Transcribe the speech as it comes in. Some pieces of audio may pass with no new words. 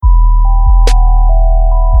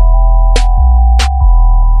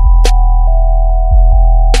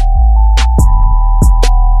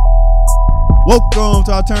Welcome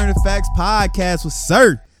to Alternative Facts Podcast with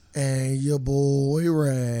Sir and your boy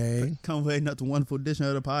Ray. Come with another wonderful edition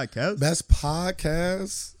of the podcast. Best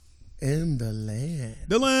podcast in the land.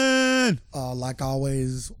 Dylan! Like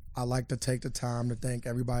always, I like to take the time to thank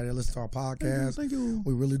everybody that listens to our podcast. Thank you.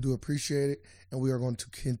 We really do appreciate it, and we are going to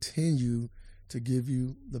continue to give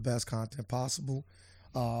you the best content possible.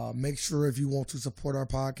 Make sure if you want to support our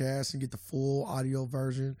podcast and get the full audio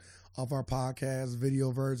version of our podcast,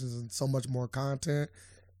 video versions, and so much more content,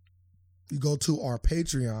 you go to our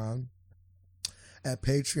Patreon at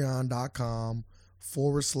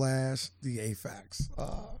patreon.com/theafacts.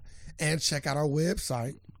 And check out our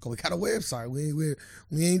website. Cause we got a website. We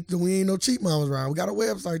ain't no cheap mamas around. We got a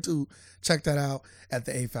website too. Check that out at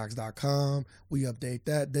theafacts.com. We update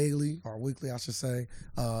that daily or weekly, I should say,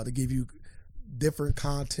 to give you different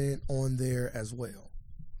content on there as well.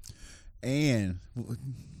 And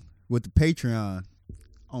with the Patreon,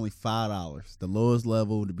 only $5. The lowest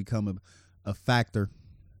level to become a factor.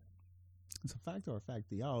 It's a factor or a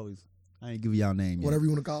factor? I ain't give y'all name yet. Whatever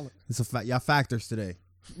you want to call it. It's a fact. Y'all factors today.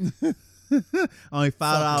 Only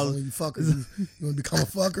 $5. You fuckers. You want to become a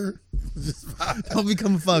fucker? Don't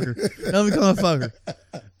become a fucker. Don't become a fucker.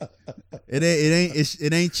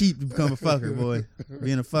 It ain't cheap to become a fucker, boy.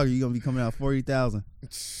 Being a fucker, you're gonna be coming out $40,000.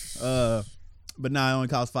 But now it only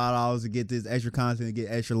costs $5 to get this extra content, to get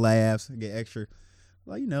extra laughs, to get extra,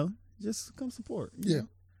 just come support. Yeah.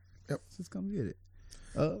 Yep. Just come get it.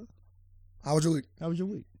 How was your week? How was your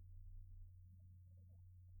week?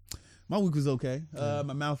 My week was okay.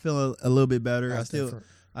 My mouth feeling a little bit better. I still.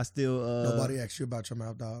 Nobody asked you about your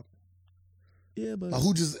mouth, dog. Yeah, but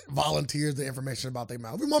who just volunteers the information about their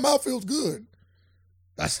mouth? My mouth feels good.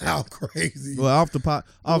 That sounds crazy. Well,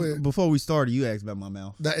 before we started, you asked about my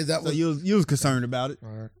mouth. You was concerned about it. All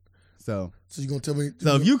right. So you gonna tell me?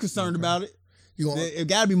 So if you concerned about it, it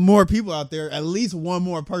got to be more people out there. At least one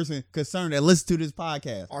more person concerned that listen to this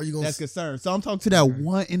podcast. That's concerned? So I'm talking to that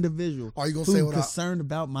one individual. Are you gonna say what concerned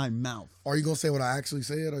about my mouth? Are you gonna say what I actually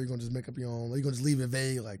said, or are you gonna just make up your own? Or are you gonna just leave it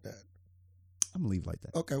vague like that? I'm gonna leave it like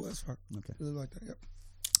that. Okay, well, that's fine. Okay, leave it like that. Yep.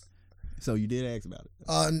 So you did ask about it?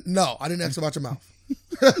 No, I didn't ask about your mouth.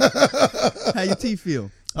 How your teeth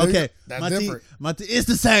feel? Okay, that's different. It's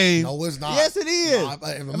the same. No, it's not. Yes, it is.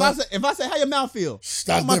 If I say how your mouth feel, that's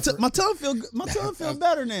different. My tongue feel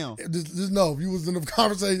better now. Just know, if you was in a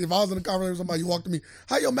conversation, if I was in a conversation with somebody, you walked to me,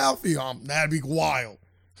 how your mouth feel? That'd be wild.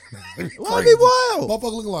 Why'd be wild?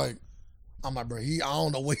 Motherfucker looking like, I'm like, bro, I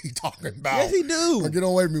don't know what he talking about. Yes, he do. Get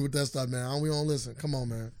away from me with that stuff, man. We don't listen. Come on,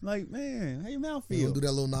 man. Like, man, how your mouth feel? We don't do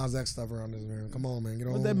that little Nas X stuff around this, man. Come on, man. Get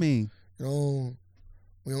on. What that mean? We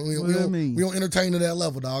don't entertain to that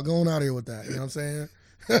level, dog. Go on out here with that. You know what I'm saying?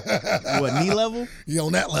 What, knee level? You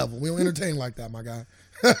on that level. We don't entertain like that, my guy.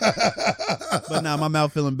 But now my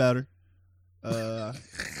mouth feeling better.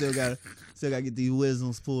 Still gotta get these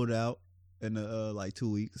wisdoms pulled out in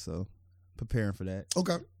 2 weeks. So preparing for that.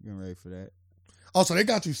 Okay. Getting ready for that. Oh, so they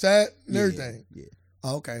got you set and everything? Yeah.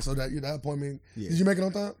 Oh, okay. So that appointment, yeah. Did you make it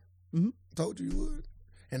on time? Mm-hmm. Told you would.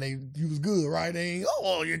 And you was good, right?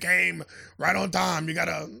 You came right on time.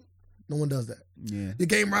 No one does that. Yeah. You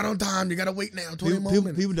came right on time. You got to wait now 20 more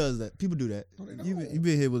minutes. People does that. People do that. You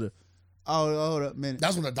been hit with hold up, man.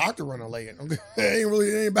 That's when the doctor running late. It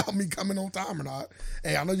ain't about me coming on time or not.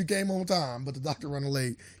 Hey, I know you came on time, but the doctor running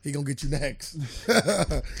late. He gonna get you next.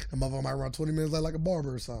 The motherfucker might run 20 minutes late like a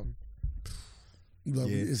barber or something. You like,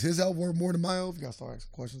 is his health worth more than my health? You gotta start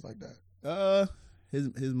asking questions like that.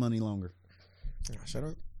 His money longer. Shut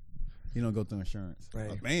up. You don't go through insurance. Right.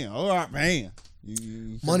 Like, man, all right, man.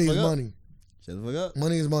 You money is money. Shut the fuck up.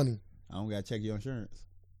 Money is money. I don't gotta check your insurance.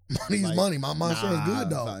 Money is money. My insurance is good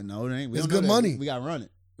though. No, it ain't. It's good money. We gotta run it.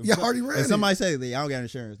 Yeah, I already ran it. Somebody say I don't got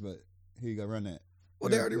insurance, but here you go, run that. Well,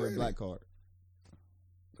 they already ran black card.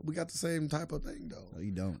 We got the same type of thing though. No,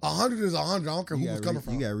 you don't. 100 is 100. I don't care who it's coming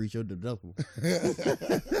from. You gotta reach your deductible.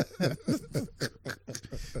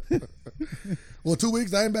 Well, 2 weeks,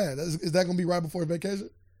 that ain't bad. Is that gonna be right before vacation?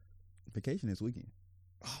 Vacation this weekend.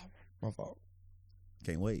 Oh, my fault.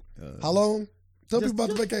 Can't wait. How long? Tell people about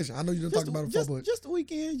the vacation. I know you didn't talk about it before, but just the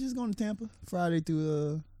weekend. Just going to Tampa Friday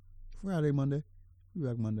through Monday. We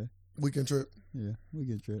back Monday. Weekend trip. Yeah,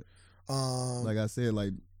 weekend trip. Like I said,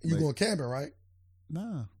 you going camping, right?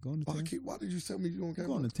 Nah, going to Tampa. Why did you tell me you going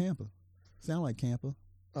camping? Going to Tampa. Sound like Tampa.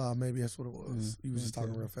 Maybe that's what it was. You was just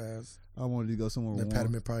talking real fast. I wanted to go somewhere warm. The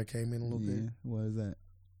impediment probably came in a little bit. What is that?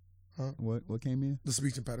 Huh? What came in? The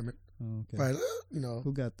speech impediment. Oh, okay. Right,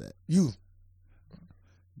 Who got that? You.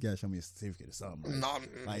 You gotta show me a certificate or something. Right? No.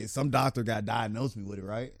 Like some doctor got diagnosed me with it,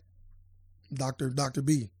 right? Dr.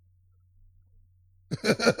 B.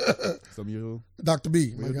 Some of you. Dr.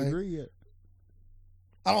 B. We have degree yet.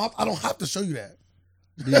 I don't have to show you that.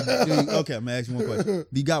 Okay, I'm gonna ask you one question.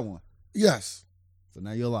 Do you got one? Yes. So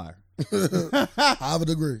now you're a liar. I have a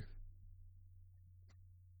degree.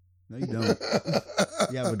 No, you don't.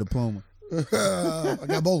 You have a diploma. I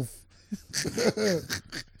got both.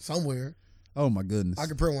 Somewhere. Oh my goodness. I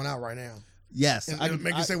can print one out right now. Yes. And I can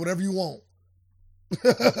make you say whatever you want.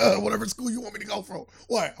 Whatever school you want me to go from.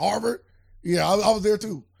 What? Harvard? Yeah, I was there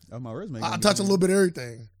too. Oh, my resume. I touch a little bit of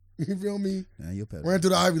everything. You feel me? Nah, you're pet. Ran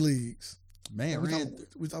through the Ivy Leagues. Man, we talking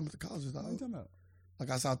about the colleges, dog. What are you talking about? Like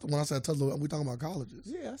I said, when I said touch a little, we talking about colleges.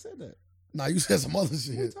 Yeah, I said that. Nah, you said some other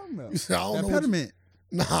shit. What are you talking about? You said I don't That know. pediment.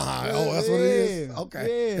 Nah, oh, that's what it is. Yeah,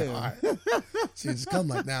 Okay, yeah. all right. See, just come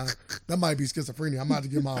like now. That might be schizophrenia. I'm about to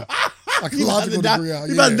get my He about psychological to degree out.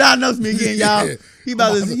 He about to diagnose me again, y'all. Yeah. He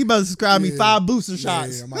about to subscribe me Yeah. 5 booster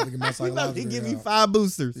shots. Yeah, I'm about to get my He psychological about to give me out. 5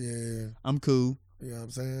 boosters. Yeah, I'm cool. you know what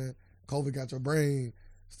I'm saying? COVID got your brain.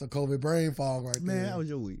 It's the COVID brain fog right Man, there. how was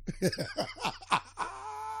your week?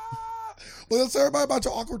 Well, let's tell everybody about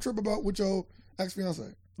your awkward trip with your ex-fiance.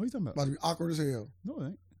 What are you talking about? About to be awkward as hell. No, it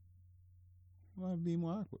ain't. Why would it be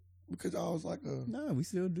more awkward? Because y'all was like a No, we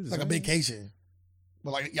still do this. like a vacation.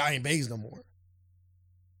 But like y'all ain't babes no more.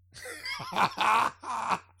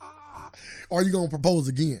 Or are you gonna propose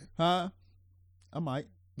again? Huh? I might.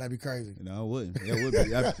 That'd be crazy. No, I wouldn't. That would be.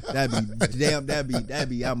 That'd be damn. That'd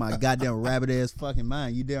be out my goddamn rabbit ass fucking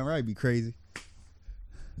mind. You damn right, it'd be crazy.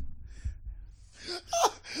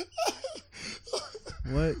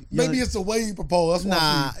 What? Maybe it's the way you propose. That's why.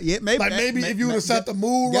 Nah. Yeah, maybe. Like maybe if you would have set the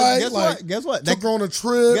mood guess, right, Guess like what? Guess what? took her on a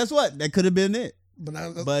trip. Guess what? That could have been it. But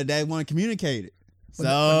now, But they want to communicate it. but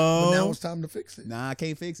now it's time to fix it. Nah, I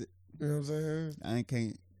can't fix it. You know what I'm saying? I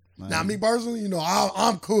can't. Now me personally, you know,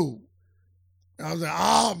 I'm cool. I was like,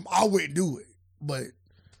 I wouldn't do it, but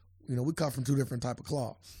you know, we cut from 2 different type of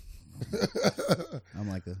cloths. I'm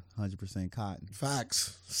like 100% cotton.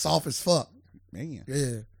 Facts, soft as fuck. Man,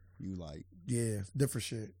 Yeah, you like yeah, different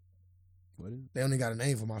shit. what is it? They only got a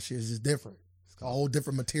name for my shit. It's just different. It's a whole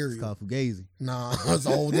different It's material. called fugazi. Nah, it's a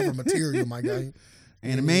whole different material, my guy.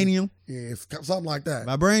 Animanium, Yeah, it's something like that.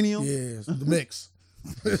 vibranium. Yeah, it's the mix.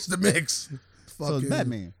 It's the mix. Fuck So it's you.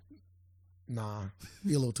 Batman. Nah,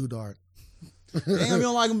 he a little too dark. Damn, you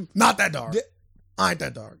don't like him? Not that dark. Di- I ain't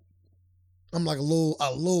that dark. I'm like a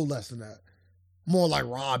little less than that. More like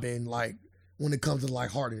Robin, like when it comes to like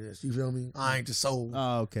hardiness. You feel me? I ain't just so.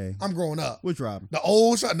 Oh, okay. I'm growing up. Which Robin? The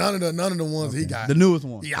old shot, none of the ones he Okay. got. The newest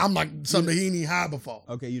one. Yeah, I'm like something he ain't even had before.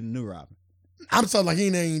 Okay, you the new Robin. I'm something like he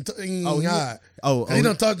ain't had. Oh, He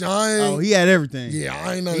done touched. he had everything. Yeah,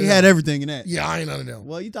 I ain't none He of had them. everything in that. Yeah, I ain't none of them.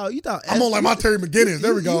 Well, you thought. I'm on like my Terry McGinnis.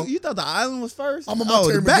 There we go. You thought the island was first? I'm on my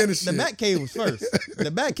Terry the Bat- McGinnis The shit. Batcave was first.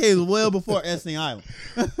 The Batcave was well before Epstein Island.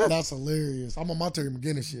 That's hilarious. I'm on my Terry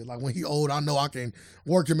McGinnis shit. Like when he old, I know I can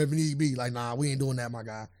work him if need be. Like, nah, we ain't doing that, my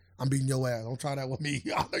guy. I'm beating your ass. Don't try that with me.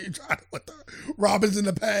 I know you tried it with the Robins in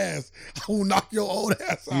the past. I will knock your old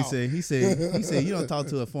ass out. He said, you don't talk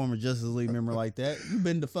to a former Justice League member like that. You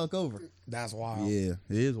been the fuck over. That's wild. Yeah,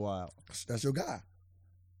 it is wild. That's your guy.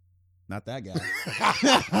 Not that guy.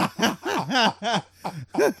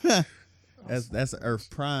 that's Earth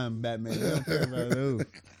Prime Batman. We don't care about who.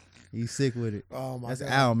 He's sick with it. Oh my That's God.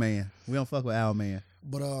 Owl Man. We don't fuck with Owl Man.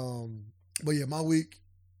 But yeah, my week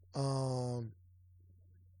was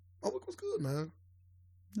good, man.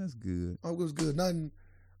 That's good. My week was good. Nothing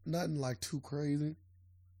like too crazy.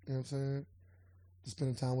 You know what I'm saying? Just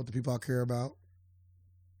spending time with the people I care about.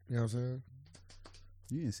 You know what I'm saying?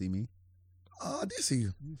 You didn't see me. I did see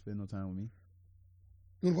you. You didn't spend no time with me.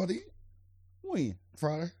 You want to eat? When?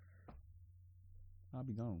 Friday? I'll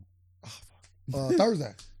be gone. Oh, fuck.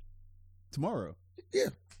 Thursday. Tomorrow. Yeah.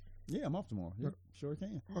 Yeah, I'm off tomorrow. Yep, sure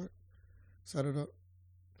can. All right. Set it up.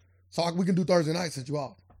 So we can do Thursday night since you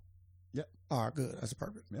off. Yep. All right, good. That's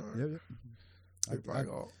perfect. Yep, All right. yep.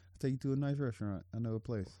 I'll take you to a nice restaurant. I know a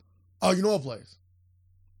place. Oh, you know a place?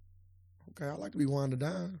 Okay, I like to be winded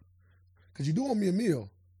down. Because you do owe me a meal.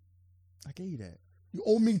 I gave you that. You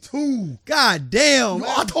owe me 2. God damn. Yo,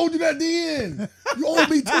 I told you that then. You owe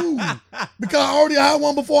me 2. Because I already had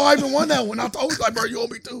one before I even won that one. I told you, like, bro, you owe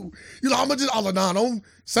me 2. You know, I'm going to just, I was like, nah, don't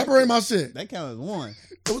separate my shit. That counts as one.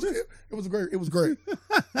 It was great. It was great. It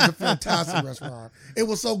was a fantastic restaurant. It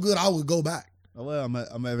was so good, I would go back. Oh, well,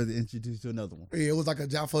 I'm ever to introduce you to another one. Yeah, it was like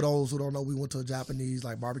for those who don't know, we went to a Japanese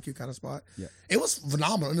like barbecue kind of spot. Yeah. It was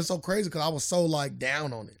phenomenal. And it's so crazy because I was so like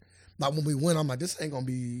down on it. Like when we went, I'm like, this ain't gonna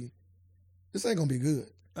be good.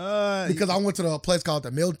 Because I went to the place called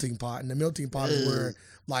the Melting Pot, and the Melting Pot is where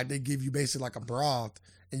like they give you basically like a broth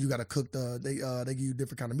and you got to cook they give you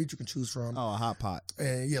different kind of meat you can choose from. Oh, a hot pot.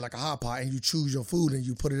 And yeah, like a hot pot, and you choose your food and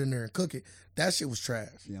you put it in there and cook it. That shit was trash.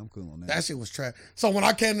 Yeah, I'm cool on that. That shit was trash. So when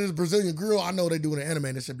I came to this Brazilian grill, I know they do an anime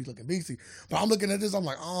and it should be looking beastie. But I'm looking at this, I'm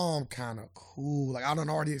like, oh, I'm kind of cool. Like I done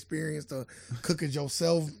already experienced the cook it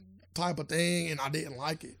yourself type of thing, and I didn't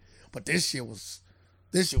like it. But this shit was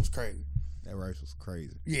crazy. That rice was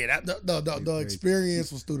crazy. Yeah, the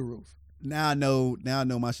experience was through the roof. Now I know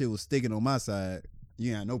my shit was sticking on my side.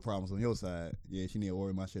 You ain't had no problems on your side. Yeah, she need to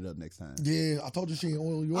order my shit up next time. Yeah, I told you she ain't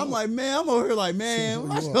oil you up. I'm like, man, I'm over here like, man,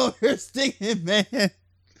 my shit over here sticking, man.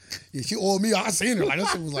 Yeah, she oiled me. I seen her. Like, that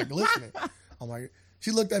shit was like glistening. I'm like, she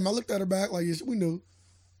looked at me. I looked at her back like, yeah, we knew.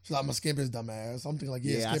 She's like, I'm a skimp his dumb ass. I'm thinking like,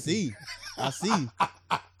 yeah, I see.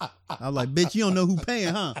 I'm like, bitch, you don't know who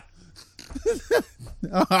paying, huh?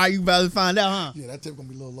 All right, you about to find out, huh? Yeah, that tip gonna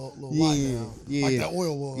be a little light now. Yeah. Like that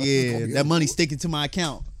oil was. Yeah, that money sticking to my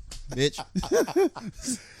account, bitch.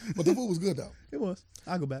 But the food was good though. It was.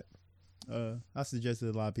 I'll go back. I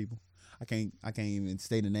suggested a lot of people. I can't even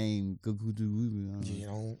say the name. Yeah.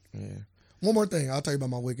 One more thing, I'll tell you about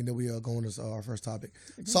my week, and then we go on to our first topic.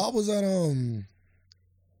 So I was at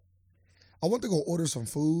I went to go order some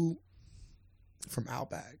food from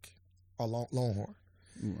Outback or Longhorn.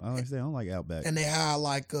 Ooh, I don't say I don't like Outback. And they had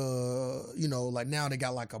like like now they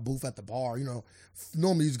got like a booth at the bar.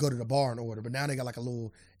 Normally you just go to the bar and order, but now they got like a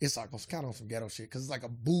little. It's like kind of some ghetto shit because it's like a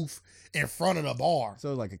booth in front of the bar.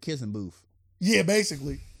 So it's like a kissing booth. Yeah,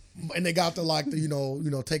 basically. And they got the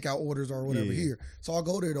takeout orders or whatever here. So I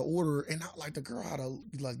go there to order, and the girl had to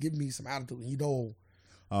like give me some attitude. And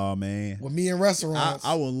oh man, with me in restaurants,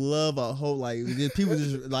 I would love a whole people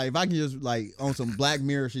just like if I can just like on some Black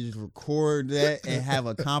Mirror, should just record that and have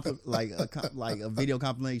a a video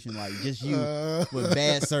compilation like just you with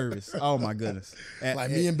bad service. Oh my goodness,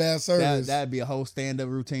 me in bad service. That'd be a whole stand up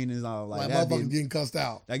routine and all like motherfuckers getting cussed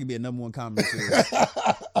out. That could be a #1 comedy series.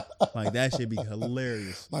 Like that should be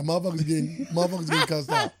hilarious. Like motherfuckers getting cussed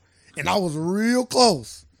out, and I was real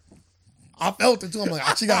close. I felt it too. I'm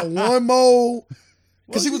like, she got one more.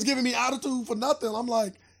 Because she was giving me attitude for nothing. I'm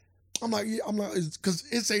like, because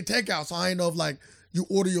it's a takeout, so I ain't know if like you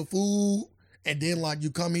order your food and then like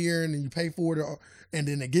you come here and then you pay for it, and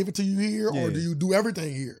then they give it to you here, or do you do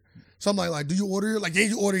everything here? So I'm like, do you order here? Like, yeah,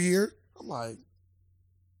 you order here. I'm like,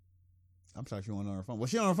 I'm sorry, she wasn't on her phone. Was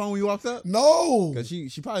she on her phone when you walked up? No, because she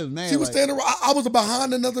probably was mad. She was standing. I was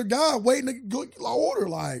behind another guy waiting to go order.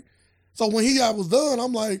 Like, so when I was done,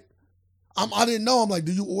 I'm like, I didn't know. I'm like,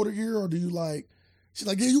 do you order here or do you like? She's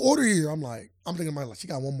like, yeah, you order here. I'm thinking, like, she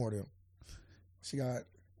got one more though. She got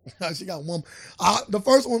one. The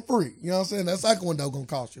first one free. You know what I'm saying? That second one though gonna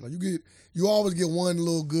cost you. Like you always get one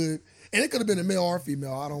little good, and it could have been a male or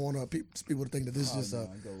female. I don't want people to think that this is just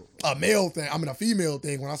a male thing. I mean a female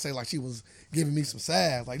thing. When I say like she was giving me some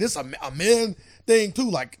sass, like this a man thing too.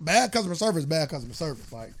 Like bad customer service.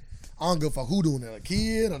 Like I don't give a fuck who doing it. A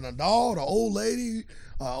kid, an adult, an old lady,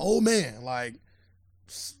 old man. Like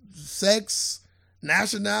sex.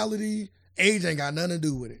 Nationality, age ain't got nothing to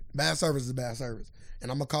do with it. Bad service is bad service.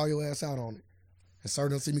 And I'm going to call your ass out on it. And sir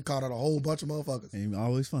done see me call out a whole bunch of motherfuckers. Ain't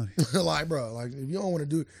always funny. Like, bro, like, if you don't want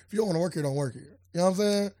to work here, don't work here. You know what I'm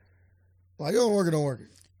saying? Like, you don't work here, don't work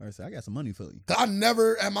here. I said, I got some money for you. I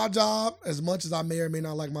never, at my job, as much as I may or may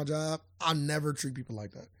not like my job, I never treat people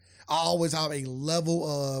like that. I always have a level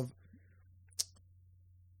of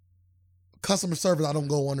customer service I don't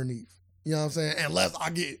go underneath. You know what I'm saying?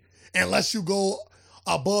 Unless you go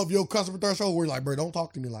above your customer threshold, where you're like, bro, don't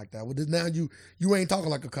talk to me like that. Well, now you ain't talking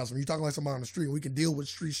like a customer. You talking like somebody on the street. We can deal with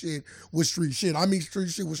street shit with street shit. I mean street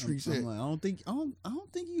shit with street shit. I'm like, I don't think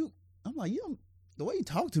you. I'm like, you don't. The way you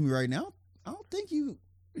talk to me right now, I don't think you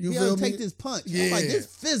feel take this punch. Yeah. I'm like, this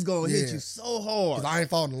fist gonna hit you so hard. 'Cause I ain't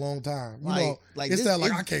fought in a long time. I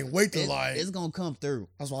can't wait to it's gonna come through.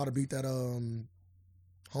 That's why I'd have beat that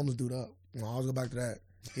homeless dude up. I always go back to that.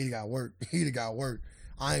 He got work.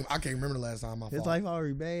 I can't remember the last time I fought. His life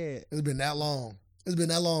already bad. It's been that long. I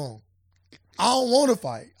don't want to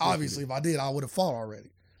fight. Obviously, if I did, I would have fought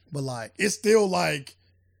already. But like, it's still like,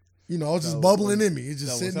 it's just bubbling in me. It's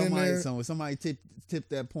just sitting in there. So when somebody tip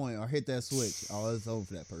that point or hit that switch, it's over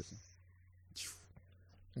for that person.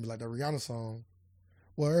 It'd be like that Rihanna song.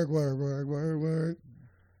 Work, work, work, work, work.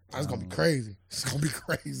 It's gonna be crazy. It's gonna be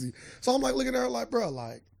crazy. So I'm like looking at her like, bro,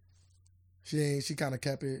 like she kind of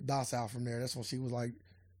kept it docile from there. That's when she was like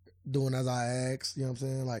doing as I asked, you know what I'm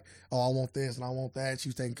saying? Like, oh, I want this and I want that. She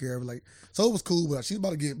was taking care of it. Like, so it was cool, but she's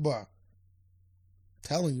about to get,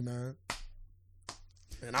 telling you, man.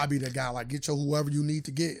 And I be that guy, like, get your whoever you need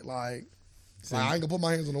to get. Like, Like, I ain't gonna put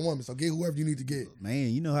my hands on a woman, so get whoever you need to get. Man,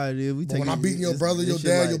 you know how it is. But when I'm beating your brother, your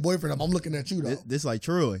dad, your boyfriend, I'm looking at you though. This like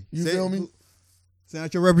Troy. You feel me? Send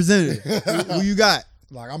out your representative. who you got?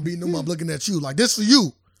 Like, I'm beating them, I'm looking at you. Like, this for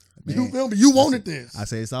you. Man, you feel me? You wanted this. I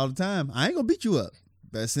say this all the time. I ain't gonna beat you up.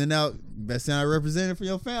 Better send out a representative for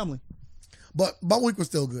your family. But my week was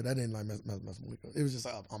still good. I didn't like mess my week up. It was just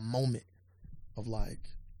a moment of like,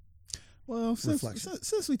 well, since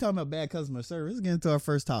we talking about bad customer service, let's get into our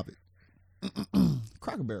first topic.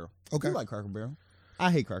 Cracker Barrel. Okay. You like Cracker Barrel?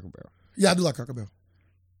 I hate Cracker Barrel. Yeah, I do like Cracker Barrel.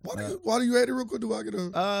 Why do you hate it real quick? Do I get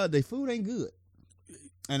a... Their food ain't good.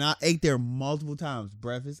 And I ate there multiple times,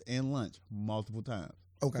 breakfast and lunch, multiple times.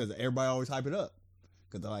 Okay. Because everybody always hype it up.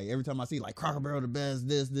 Because like every time I see like Cracker Barrel the best,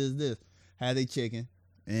 this. Had they chicken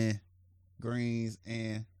and greens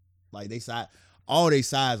and like all they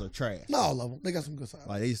sides are trash. No, all of them. They got some good sides.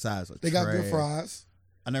 Like they sides are They trash. got good fries.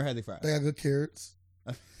 I never had their fries. They got good carrots.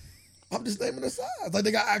 I'm just naming the sides. Like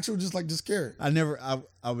they got actual just carrots.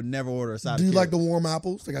 I would never order a side Do you of like the warm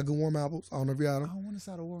apples? They got good warm apples. I don't know if you had I them. don't want a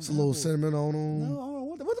side of warm It's a little cinnamon on them. No, I don't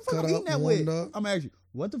want what the fuck Cut I'm up, eating that with? warmed up. I'm asking you,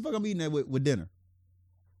 what the fuck I'm eating that with dinner?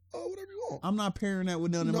 Oh, whatever you want. I'm not pairing that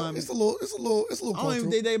with none of my. It's a little I don't even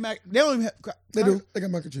cultural. think they don't even have. They do. They got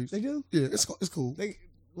mac and cheese. They do. Yeah, it's cool. They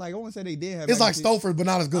like I want to say they did have. It's mac like and cheese. Stouffer's, but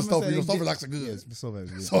not as good I'm gonna Stouffer's. say they Stouffer's did- like good. Yes,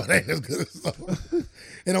 Stouffer's good. So it ain't as good as Stouffer's.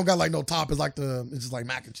 It don't got like no top. It's like it's just like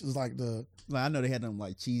mac and cheese. It's like the. Like I know they had them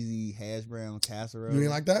like cheesy hash brown casserole. You ain't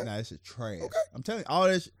like that? Nah, it's just trash. Okay. I'm telling you, all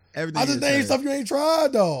this everything. I just is named trash. stuff you ain't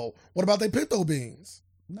tried though. What about they pinto beans?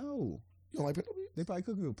 No, You don't like pinto beans? they probably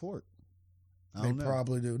cook it with pork. I They don't know.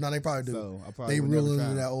 probably do. No, they probably do. So I probably They would real never into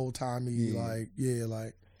try that it. old timey like.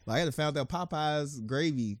 Like I had to found out Popeye's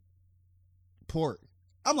gravy pork.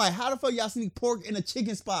 I'm like, how the fuck y'all sneak pork in a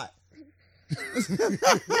chicken spot?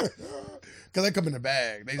 Cause they come in the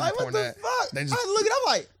bag. They just Like pour what the that. fuck? They just- I look at. I'm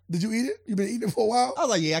like, Did you eat it? You been eating it for a while? I was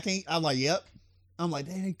like, yeah, I can't. I'm like, yep. I'm like,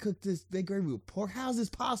 they cooked they gravy with pork. How is this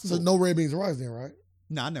possible? So no red beans and rice then, right?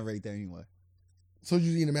 No, I never ate that anyway. So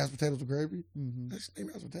you eating mashed potatoes with gravy? Mm-hmm. Actually,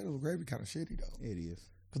 mashed potatoes with gravy kind of shitty though. It is.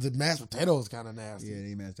 Cause the mashed potatoes kind of nasty. Yeah,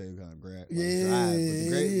 they mashed potato kind of dry. Yeah,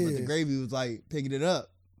 But the gravy was like picking it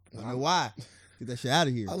up. I don't know why. Get that shit out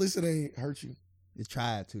of here. At least it ain't hurt you. It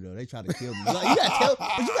tried to though. They tried to kill me. Like, you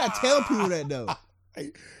gotta tell people that though.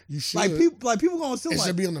 You should. Like people gonna assume It like,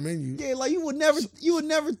 should be on the menu. yeah, like you would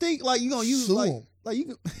never think like you gonna use Sue like 'em. like you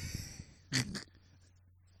can.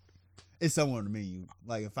 It's somewhere on the menu,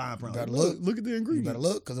 like a fine print. better Like, look. look at the You ingredients. better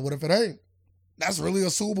look, cause what if it ain't? That's really a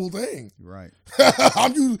suable thing. You're right.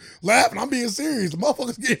 I'm you laughing. I'm being serious. The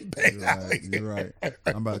motherfucker's getting paid. You're right. You're right.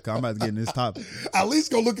 I'm about to get in this topic. At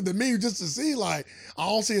least go look at the menu just to see. Like I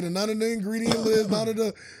don't see it in none of the ingredient list. None of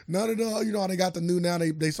the. You know how they got the new now.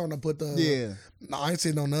 They starting to put the. Yeah. No, I ain't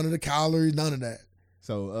seeing none of the calories. None of that.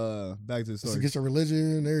 So back to the Just to story. get your religion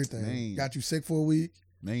and everything. Man. Got you sick for a week.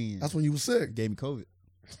 Man, That's when you was sick. gave me COVID.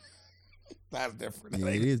 That's different. Yeah,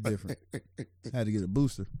 it is different. Had to get a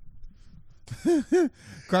booster.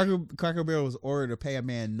 Cracker Barrel was ordered to pay a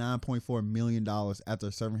man $9.4 million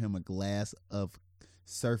after serving him a glass of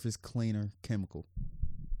surface cleaner chemical.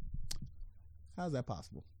 How's that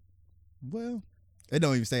possible? Well, it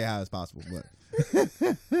don't even say how it's possible,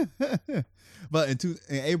 but but in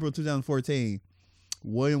April 2014,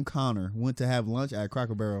 William Connor went to have lunch at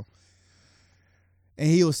Cracker Barrel, and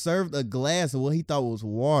he was served a glass of what he thought was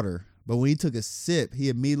water. But when he took a sip, he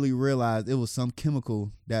immediately realized it was some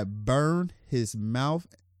chemical that burned his mouth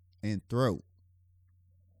and throat.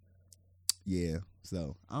 Yeah,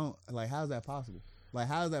 so I don't like. How's that possible? Like,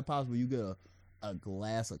 how is that possible? You get a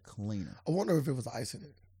glass of cleaner. I wonder if it was ice in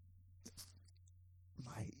it.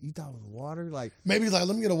 Like, you thought it was water? Like, Maybe he's like,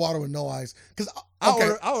 let me get a water with no ice. Because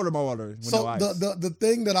I order my water with so no ice. the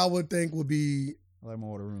thing that I would think would be I like my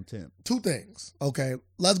water room temp. two things. Okay,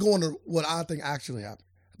 let's go into what I think actually happened.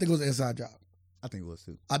 I think it was an inside job. I think it was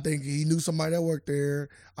too. I think he knew somebody that worked there.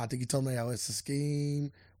 I think he told me, it's a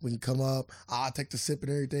scheme. When you come up, I'll take the sip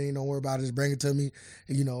and everything. Don't worry about it. Just bring it to me.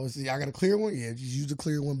 And, I got a clear one. Yeah, just use the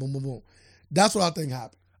clear one. Boom, boom, boom. That's what I think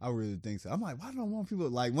happened. I really think so. I'm like, why don't more people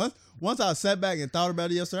like once I sat back and thought about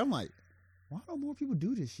it yesterday? I'm like, why don't more people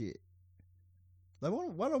do this shit? Like,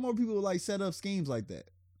 why don't more people like set up schemes like that?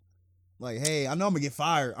 Like, hey, I know I'm gonna get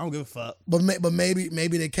fired. I don't give a fuck. But maybe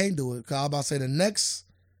they can't do it. Cause I was about to say the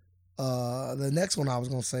next one I was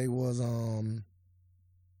gonna say was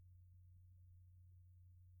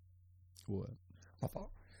What? my fault.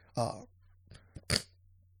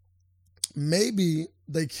 Maybe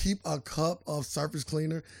they keep a cup of surface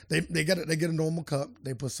cleaner. They get a normal cup.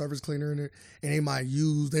 They put surface cleaner in there, and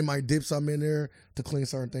they might dip something in there to clean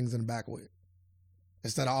certain things in the back with.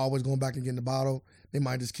 Instead of always going back and getting the bottle, they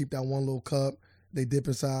might just keep that one little cup they dip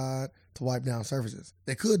inside to wipe down surfaces.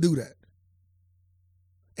 They could do that.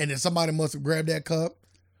 And then somebody must have grabbed that cup,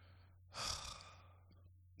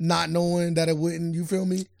 not knowing that it wouldn't, you feel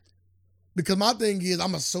me? Because my thing is,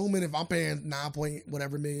 I'm assuming if I'm paying $9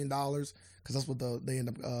 whatever million, because that's what they end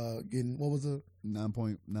up getting. What was it?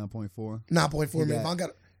 9.4. 9.4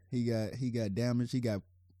 million. He got damage. It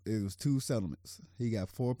was 2 settlements. He got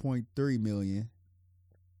 4.3 million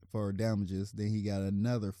for damages. Then he got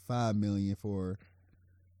another 5 million for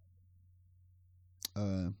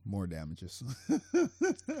more damages.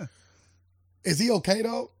 Is he okay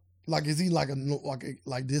though? Like, is he like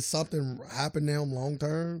did something happen to him long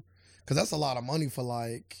term? Because that's a lot of money for,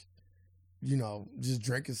 like, you know, just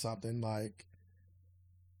drinking something. Like,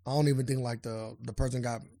 I don't even think like the person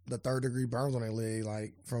got the 3rd-degree burns on their leg,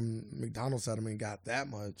 like from McDonald's settlement, got that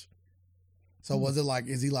much. So was it like,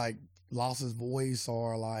 is he like lost his voice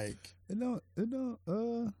or like? The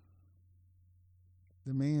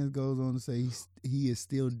man goes on to say he is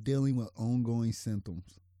still dealing with ongoing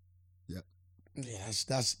symptoms. Yep. Yeah,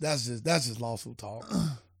 that's just lawsuit talk.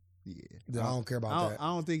 Yeah, I don't care about that. I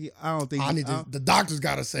don't think. The doctor's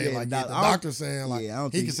got to say the doctor's saying like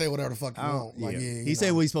he can say whatever the fuck he want. Like he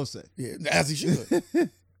say what he's supposed to say. Yeah, as he should.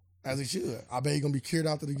 As he should. I bet he's gonna be cured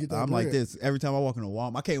after they get that. I'm bread. like this every time I walk into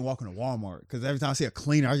Walmart. I can't walk into Walmart because every time I see a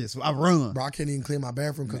cleaner, I run. Bro, I can't even clean my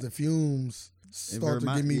bathroom because the fumes start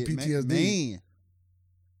to give me PTSD.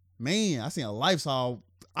 Man, I seen a Lysol.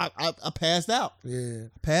 I passed out. Yeah.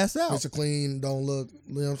 Passed out. Mr. Clean, don't look,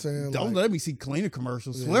 you know what I'm saying? Don't let me see cleaner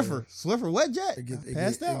commercials. Yeah. Swiffer Wet Jet. It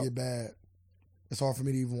get bad. It's hard for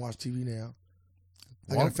me to even watch TV now.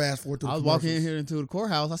 I gotta fast forward through the I was walking in here into the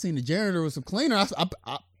courthouse. I seen the janitor with some cleaner.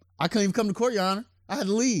 I couldn't even come to court, Your Honor. I had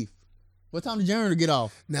to leave. What time did the janitor get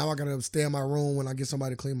off? Now I gotta stay in my room when I get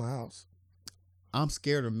somebody to clean my house. I'm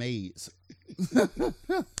scared of maids.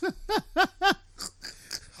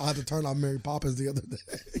 I had to turn off Mary Poppins the other day.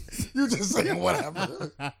 You just saying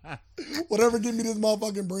whatever. Whatever, give me this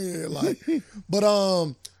motherfucking bread. Like, but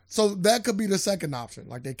so that could be the second option.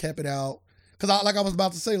 Like they kept it out. Cause I was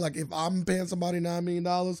about to say, like if I'm paying somebody $9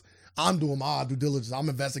 million, I'm doing my due diligence. I'm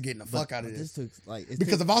investigating the fuck out of this.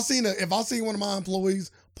 Because if I seen one of my employees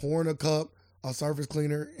pouring a cup of surface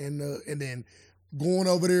cleaner and then going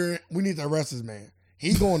over there, we need to arrest this man.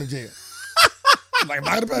 He going to jail. Like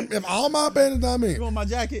if all my paying is $9 million. You want my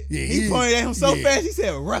jacket? Yeah, he pointed at him so fast. He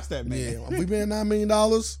said, "Arrest that man." Yeah, if we paying $9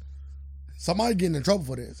 million, somebody getting in trouble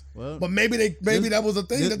for this. Well, but maybe that was a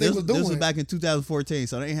thing that they was doing. This was back in 2014,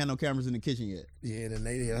 so they ain't had no cameras in the kitchen yet. Yeah, then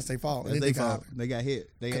that's their fault. That's their fault. They got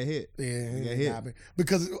hit. Yeah, they got hit.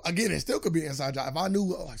 Because again, it still could be an inside job. If I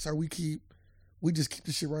knew, like, sir, we just keep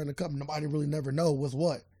this shit right in the cup. Nobody really never know what's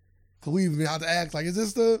what. Cause we even have to ask, like, is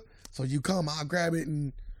this the? So you come, I'll grab it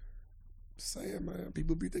and. Saying, man,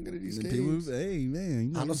 people be thinking of these games. Hey,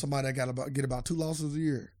 man, I know somebody that get about 2 losses a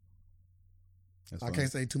year. I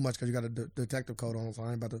can't say too much because you got a detective coat on, so I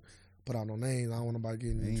ain't about to put out no names. I don't want nobody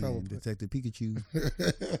getting in trouble. Detective Pikachu. You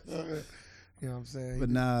know what I'm saying? But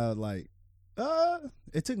now, like,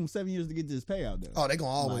 it took them 7 years to get this payout, though. Oh, they gonna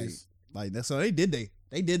always like that. So they did the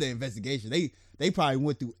investigation. They probably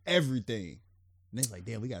went through everything. And they was like,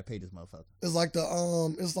 damn, we gotta pay this motherfucker. It's like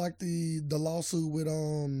the lawsuit with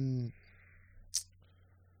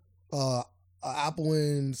Apple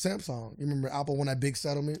and Samsung. You remember Apple won that big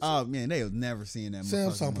settlement? Oh, man, they was never seeing that.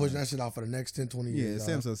 Samsung pushing that shit out for the next 10, 20 years.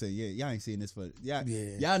 Yeah, Samsung said, y'all ain't seeing this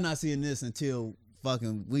y'all not seeing this until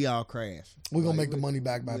fucking we all crash. We're going to make the money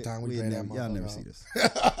back by the time we pay that motherfucker. Y'all never see this.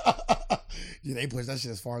 Yeah, they pushed that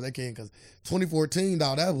shit as far as they can because 2014,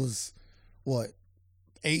 dog, that was, what,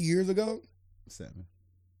 8 years ago? 7.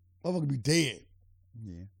 Motherfucker be dead.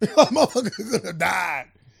 Yeah. Motherfucker could have died.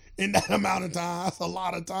 In that amount of time, that's a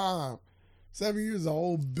lot of time. 7 years is a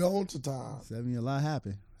whole bunch of time. 7 years, a lot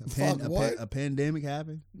happened. A pandemic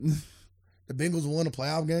happened. The Bengals won a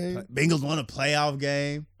playoff game. Bengals won a playoff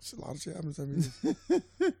game. It's a lot of shit happened in 7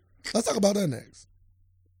 years. Let's talk about that next.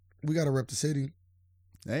 We got to rep the city.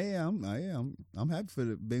 Hey, I'm happy for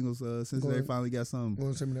the Bengals since they finally got something. You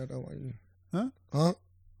want to send me that? Why you? Huh? What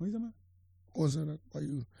are you talking about? Go and send that. Why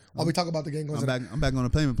you? I'll be talking about the game. I'm back on the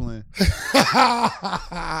payment plan.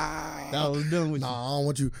 That was done with you. Nah, I don't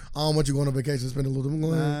want you going on vacation. Spend a little bit.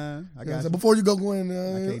 Nah, I got you. Before you go in,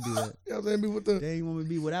 I can't do that. You know what I'm saying? Be with the. They ain't want me to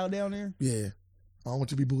be without down there. Yeah, I don't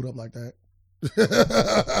want you to be booed up like that.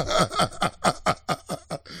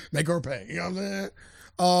 Make her pay. You know what I'm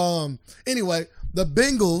saying? Anyway, the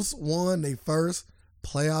Bengals won their first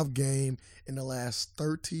playoff game in the last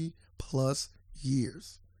 30 plus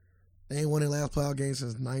years. They ain't won their last playoff game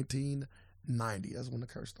since 1990. That's when the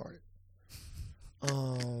curse started.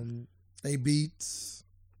 They beat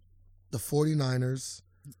the 49ers.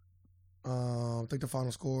 I think the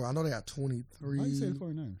final score, I know they got 23. Why you say the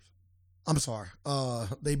 49ers? I'm sorry.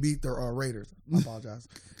 They beat the Raiders. I apologize.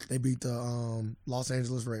 They beat the Los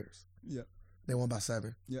Angeles Raiders. Yeah. They won by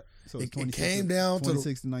 7. Yeah. So it came down to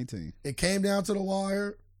 26 to 19. It came down to the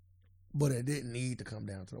wire, but it didn't need to come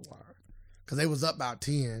down to the wire because they was up about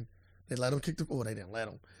 10. They let them kick the. Well, they didn't let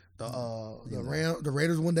them. The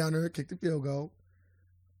Raiders went down there, kicked the field goal,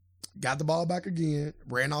 got the ball back again,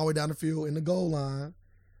 ran all the way down the field in the goal line,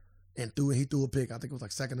 and he threw a pick. I think it was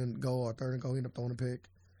like second and goal or third and goal. He ended up throwing a pick.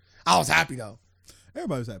 I was happy though.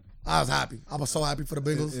 Everybody was happy. I was happy. I was so happy for the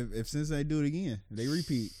Bengals. If Cincinnati do it again, if they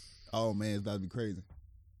repeat, oh man, it's about to be crazy.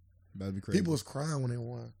 About to be crazy. People was crying when they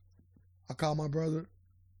won. I called my brother.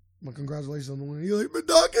 My congratulations on the win. He like, but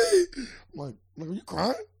Donkey. I'm like, are you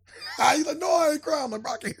crying? He's like, no, I ain't crying. I'm like,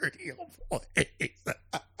 bro, I can hear it in your voice.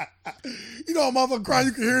 You know, a motherfucker crying,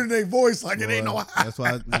 you can hear it in their voice like it ain't no. That's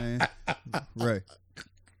why, man. Right.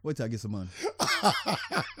 Wait till I get some money.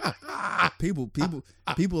 People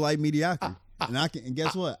like mediocrity, and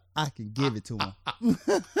guess what? I can give it to them,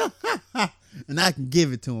 and I can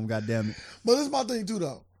give it to them. Goddamn it! But this is my thing too,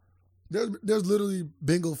 though. There's literally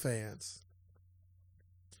Bengal fans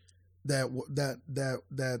that's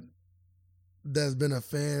been a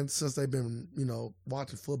fan since they've been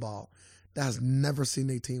watching football that has never seen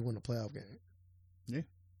their team win a playoff game. Yeah,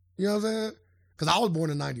 you know what I'm saying? Because I was born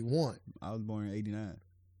in '91. I was born in '89.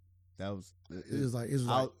 That was it was like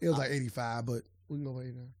 85, but we can go with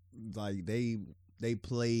 89. Like they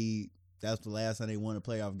played. That's the last time they won a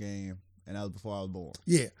playoff game, and that was before I was born.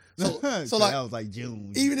 Yeah, so like that was like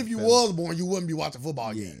June. Even if you was born, you wouldn't be watching football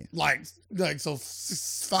again. Yeah. Like so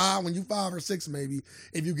 5 when you 5 or 6 maybe.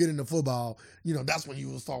 If you get into football, that's when you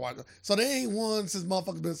will start watching. So they ain't won since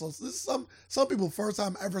motherfuckers been. So this is some people first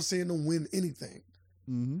time ever seeing them win anything.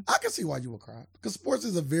 Mm-hmm. I can see why you would cry because sports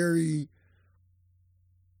is a very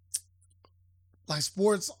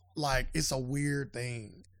sports, it's a weird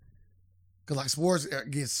thing. Because, sports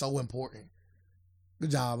gets so important.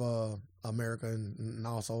 Good job, America, and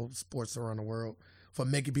also sports around the world for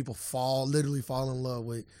making people literally fall in love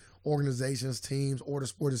with organizations, teams, or the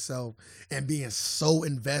sport itself, and being so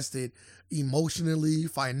invested emotionally,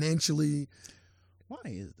 financially. Why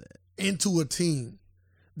is that? Into a team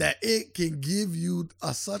that it can give you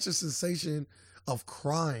such a sensation of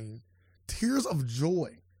crying, tears of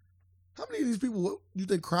joy. How many of these people you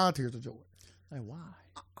think cry tears of joy? Like, why?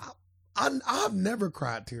 I've never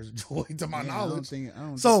cried tears of joy to my knowledge. I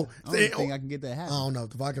don't think I can get that happen. I don't know. If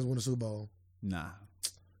the Vikings win the Super Bowl. Nah.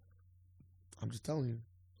 I'm just telling you.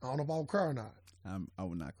 I don't know if I would cry or not. I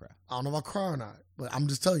would not cry. I don't know if I cry or not. But I'm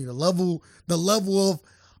just telling you, the level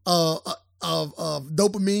of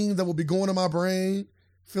dopamine that will be going in my brain,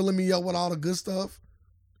 filling me up with all the good stuff,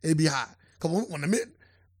 it'd be high. Because on the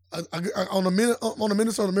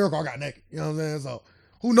Minnesota Miracle, I got naked. You know what I'm saying? So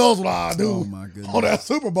who knows what I'll do on that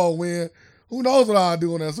Super Bowl win? Who knows what I'll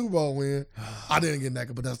do on that Super Bowl win? I didn't get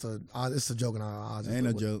naked, but it's a joke, and I just ain't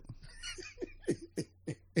no joke.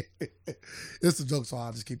 It's a joke, so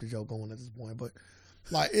I'll just keep the joke going at this point. But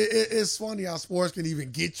it's funny how sports can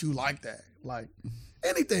even get you like that. Like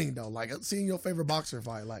anything though, like seeing your favorite boxer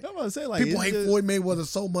fight. Like I'm gonna say, people hate Floyd Mayweather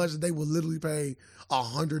so much that they would literally pay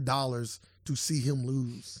 $100 to see him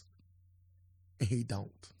lose, and he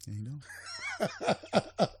don't.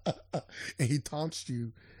 And he taunts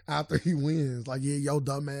you after he wins. Like, yeah, yo,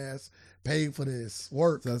 dumbass paid for this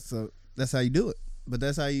work. That's how you do it. But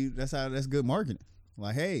that's good marketing.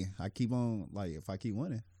 Like, hey, I keep on, if I keep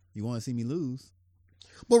winning, you want to see me lose.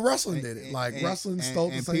 But wrestling did it. Wrestling stole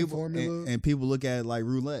the same formula. And people look at it like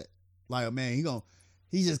roulette. Like, man,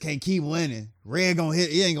 he just can't keep winning. Red gonna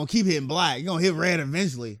hit. He ain't gonna keep hitting black. He gonna hit red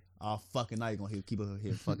eventually. Oh, fucking night gonna keep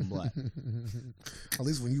hitting fucking black. At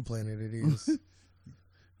least when you playing it is.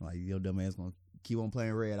 Like, your dumb ass gonna keep on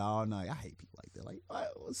playing red all night. I hate people like that. Like, all right,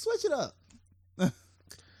 switch it up.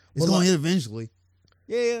 It's gonna hit eventually.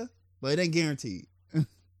 Yeah, but it ain't guaranteed.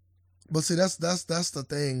 But see, that's the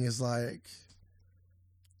thing. Is like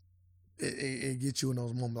it gets you in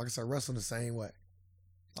those moments. Like I said, wrestling the same way.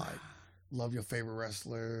 Like, love your favorite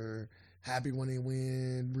wrestler. Happy when they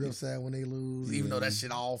win, real sad when they lose. Even though that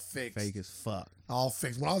shit all fixed, fake as fuck, all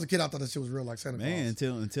fixed. When I was a kid, I thought that shit was real, like Santa Claus. Man,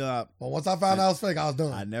 until I. But once I found out it was fake, I was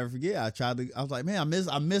done. I never forget. I was like, man, I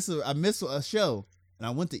miss a show, and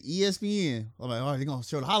I went to ESPN. I'm like, oh, they're gonna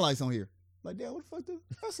show the highlights on here. Like, damn, what the fuck the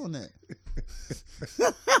wrestling that?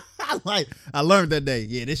 I learned that day.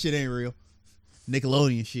 Yeah, this shit ain't real.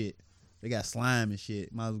 Nickelodeon shit. They got slime and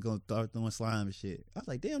shit. Might as well go start throwing slime and shit. I was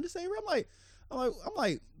like, damn, this ain't real. I'm like, I'm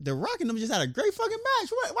like, The Rock and them just had a great fucking match.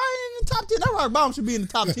 Why ain't in the top 10? That Rock Bottom should be in the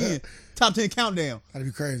top 10. Top 10 countdown. That'd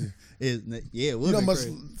be crazy. It would you know how much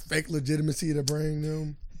fake legitimacy to bring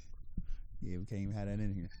them? Yeah, we can't even have that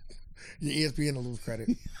in here. Your ESPN will lose credit.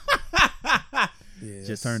 Yes.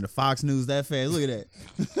 Just turned to Fox News that fast. Look at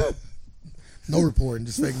that. No reporting,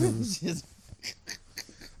 just fake news.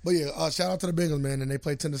 But yeah, shout out to the Bengals, man. And they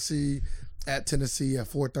play Tennessee at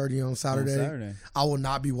 4:30 on Saturday. I will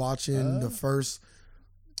not be watching the first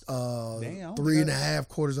 3.5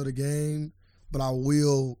 quarters of the game, but I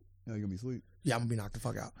will. You gonna be asleep? Yeah, I'm gonna be knocked the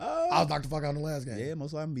fuck out. I was knocked the fuck out in the last game. Yeah,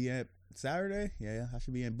 most likely I'm be at Saturday. Yeah, I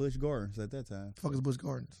should be in Busch Gardens at that time. The fuck is Busch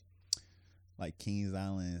Gardens? Like Kings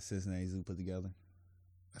Island and Cincinnati Zoo put together.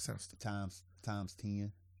 That sounds times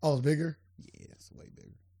 10. Oh, it's bigger? Yeah, it's way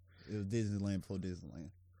bigger. It was Disneyland before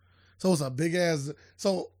Disneyland. So it's a big ass.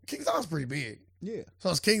 So Kings Island's pretty big. Yeah.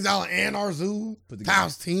 So it's Kings Island and our zoo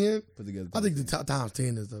times 10. Put together. I think the times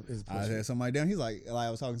 10 is the. I had somebody down. He's like I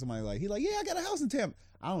was talking to somebody he's like, yeah, I got a house in Tampa.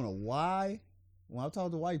 I don't know why. When I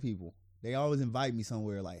talk to white people, they always invite me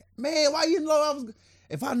somewhere. Like, man, why you know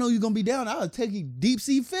if I know you're gonna be down, I'll take you deep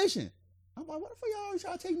sea fishing. I'm like, what the fuck y'all always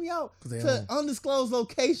try to take me out to undisclosed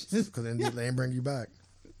locations? Because they ain't bring you back.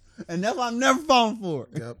 And that's what I'm never falling for.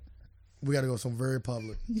 Yep. We got to go somewhere very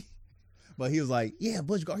public. But he was like, yeah,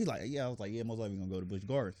 Busch Gardens. He's like, yeah. I was like, yeah, most likely going to go to Busch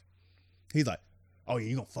Gardens. He's like, oh, yeah,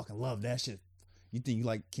 you're going to fucking love that shit. You think you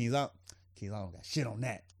like Kings Island? Kings Island got shit on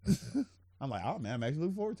that. I'm like, oh, man, I'm actually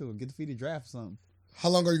looking forward to it. Get the feed draft or something. How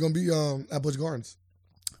long are you going to be at Busch Gardens?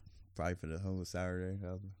 Probably for the whole Saturday.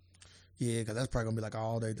 Yeah, because that's probably going to be like an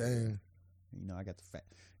all-day thing. You know, I got the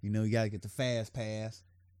you got to get the fast pass.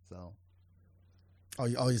 So. Oh,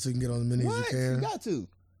 yeah, so you can get on the minis you can? You got to.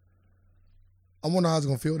 I wonder how it's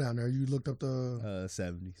going to feel down there. You looked up the...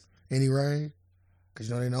 70s. Any rain? Because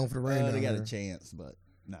you know they known for the rain They got there. a chance, but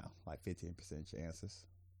no, like 15% chances.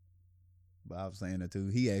 But I was saying that too.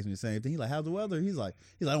 He asked me the same thing. He's like, how's the weather? He's like,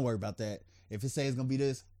 don't worry about that. If it says it's going to be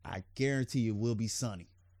this, I guarantee you it will be sunny.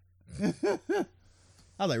 I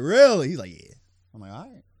was like, really? He's like, yeah. I'm like, all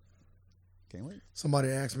right. Can't wait. Somebody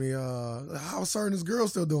asked me, how's certain this girl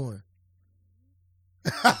still doing?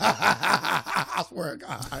 I swear to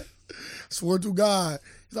God. Swear to God.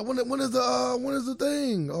 He's like, when is the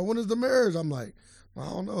thing? Or when is the marriage? I'm like, I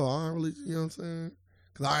don't know. I don't really, you know what I'm saying?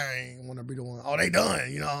 Because I ain't want to be the one. Oh, they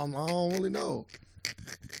done. You know, I don't really know.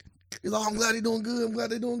 He's like, I'm glad they're doing good. I'm glad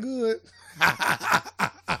they're doing good.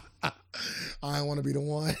 I ain't want to be the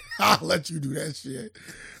one. I'll let you do that shit.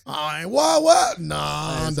 I ain't what?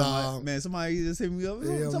 Nah, dog. Man, somebody just hit me up.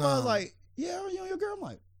 Somebody was like, yeah, you know your girl. I'm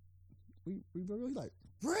like, we really like,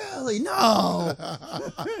 really? No.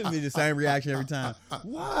 It'd be the same reaction every time.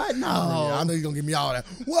 What? No. Yeah, I know you're going to give me all that.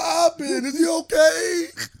 What happened? Is he okay?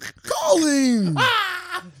 Call him.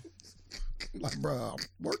 Like, bro, I'm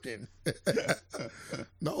working.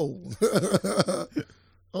 No. I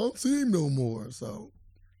don't see him no more, so.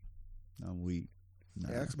 I'm weak. Nah.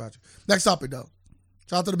 Yeah, that's about you. Next topic, though.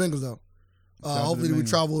 Shout out to the Bengals, though. Hopefully we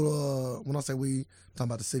travel, when I say we, I'm talking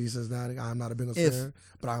about the city of Cincinnati. I'm not a Bengals fan,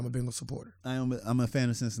 but I'm a Bengals supporter. I'm a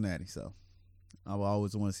fan of Cincinnati, so I will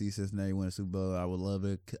always want to see Cincinnati win a Super Bowl. I would love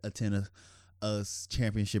to attend a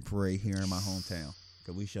championship parade here in my hometown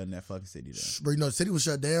because we shutting that fucking city down. But you know, the city was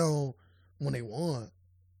shut down when they won.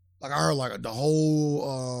 Like I heard, like the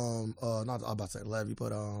whole, not I'm about to say levy,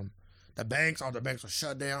 but the banks were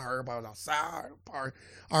shut down. I heard everybody was outside.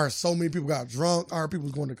 I heard so many people got drunk. I heard people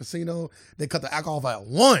was going to the casino. They cut the alcohol off at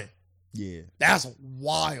 1. Yeah. That's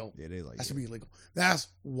wild. Yeah, they like that should be illegal. That's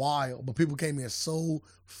wild. But people came in so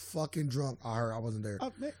fucking drunk. I heard I wasn't there.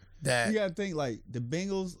 That you gotta think like the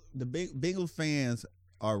Bengals fans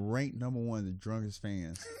are ranked number 1 the drunkest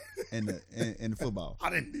fans in the football. I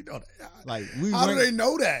didn't know that. Like how do they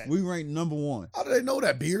know that? We ranked number 1. How do they know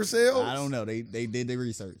that? Beer sales? I don't know. They did their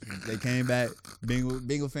research. They came back.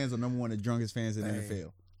 Bengal fans are number 1 the drunkest fans in the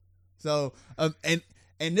NFL. So and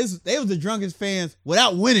they was the drunkest fans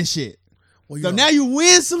without winning shit. Well, so now you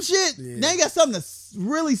win some shit. Yeah. Now you got something to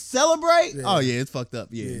really celebrate. Yeah. Oh yeah, it's fucked up.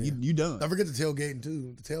 Yeah. You done. Don't forget the tailgating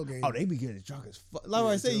too. The tailgate. Oh, they be getting drunk as fuck. Like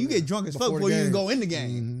I said, you get drunk as fuck before you even go in the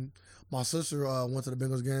game. Mm-hmm. My sister went to the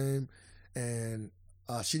Bengals game, and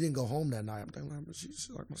she didn't go home that night. I'm thinking, she's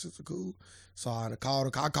like, my sister cool. So I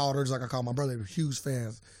called her. I called her just like I called my brother. They were huge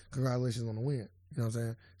fans. Congratulations on the win. You know what I'm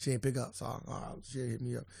saying? She didn't pick up, so she hit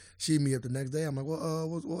me up. She hit me up the next day. I'm like, well,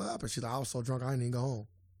 what happened? She's like, I was so drunk I didn't even go home.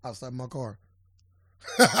 I was slept in my car.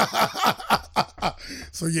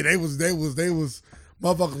 So yeah, they was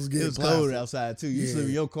motherfuckers was getting. It was cold outside too. You sleep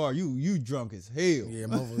in your car. You drunk as hell. Yeah,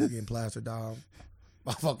 motherfuckers was getting plastered, dog.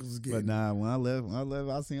 Motherfuckers was getting. But nah, when I left,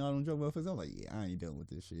 I seen all them drunk motherfuckers. I was like, yeah, I ain't done with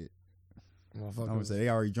this shit. I'm gonna say they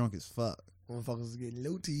already drunk as fuck. Motherfuckers is getting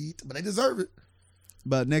low teeth, but they deserve it.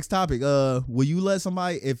 But next topic, will you let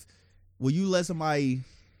somebody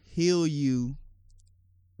heal you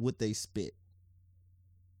with they spit?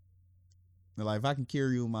 Like if I can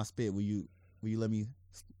cure you with my spit, will you let me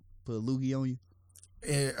put a loogie on you?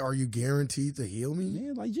 And are you guaranteed to heal me?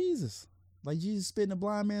 Yeah, like Jesus. Like Jesus spit in a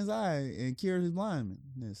blind man's eye and cured his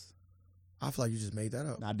blindness. I feel like you just made that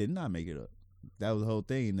up. I did not make it up. That was the whole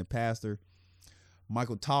thing. The pastor,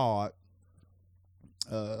 Michael Todd,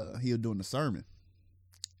 he was doing the sermon.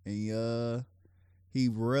 And he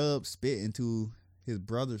rubbed spit into his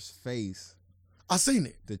brother's face. I seen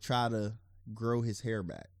it. To try to grow his hair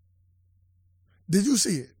back. Did you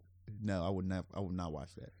see it? No, I would not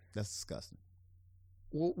watch that. That's disgusting.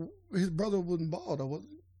 Well, his brother wasn't bald, though, was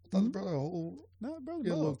he? I thought his brother brother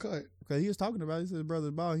get a little cut. Because he was talking about it. He said his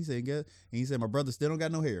brother's bald. He said my brother still don't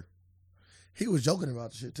got no hair. He was joking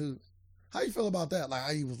about the shit too. How you feel about that? Like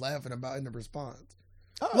how he was laughing about in the response.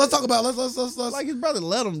 Let's talk about let's like his brother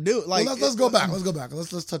let him do it. Like let's go back. Let's go back.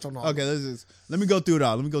 Let's touch on all. Okay, let me go through it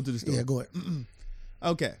all. Let me go through the story. Yeah, go ahead.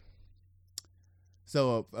 Okay.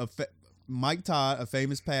 So Mike Todd, a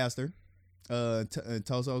famous pastor, in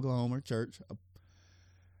Tulsa, Oklahoma church,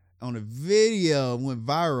 on a video went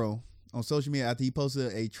viral on social media after he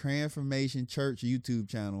posted a Transformation Church YouTube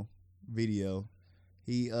channel video.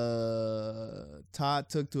 Todd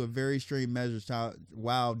took to a very extreme measures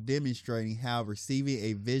while demonstrating how receiving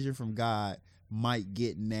a vision from God might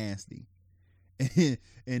get nasty.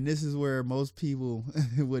 And this is where most people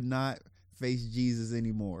would not face Jesus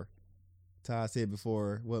anymore. Todd said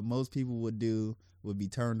before, what most people would do would be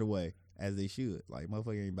turned away, as they should. Like,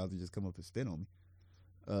 motherfucker ain't about to just come up and spit on me.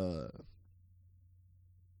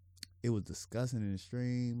 It was disgusting in the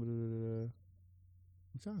stream. I'm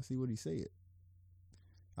trying to see what he said.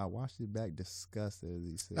 I watched it back, disgusted as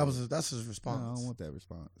he said. That's his response. No, I don't want that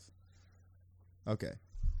response. Okay.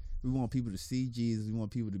 We want people to see Jesus. We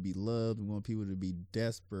want people to be loved. We want people to be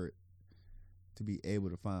desperate to be able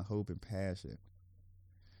to find hope and passion.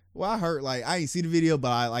 Well, I heard, like, I ain't see the video, but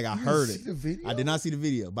I heard it. I did not see the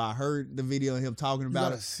video, but I heard the video of him talking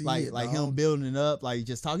about it. Like him building it up, like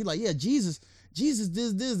just talking, like, yeah, Jesus this,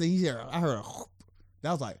 and I heard a whoop.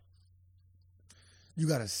 That was like, you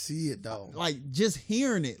gotta see it though. Like just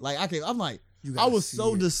hearing it, like I'm like, I was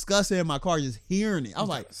so disgusted in my car just hearing it. I was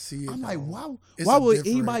like, why would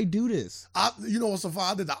anybody do this? You know what's so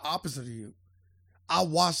far? I did the opposite of you. I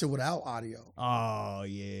watched it without audio. Oh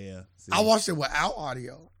yeah, I watched it without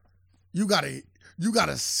audio. You gotta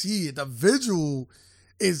see it. The visual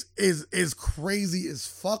is crazy as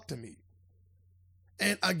fuck to me.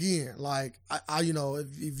 And again, like I you know,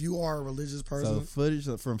 if you are a religious person, so footage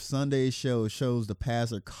from Sunday's show shows the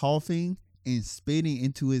pastor coughing and spitting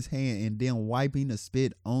into his hand and then wiping the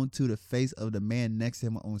spit onto the face of the man next to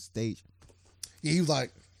him on stage. Yeah, he was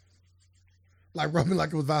like rubbing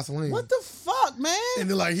like it was Vaseline. What the fuck, man? And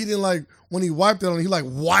then like he didn't like when he wiped it on, he like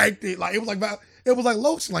wiped it like it was like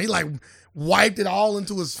lotion. Like he like wiped it all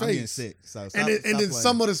into his face. I'm getting sick. So and then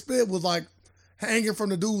some of the spit was like hanging from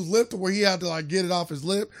the dude's lip to where he had to like get it off his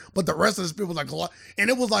lip, but the rest of the spit was like, and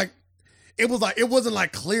it wasn't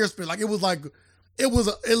like clear spit. Like it looked,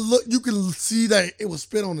 you can see that it was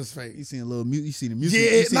spit on his face. You seen a little mute. You seen the music.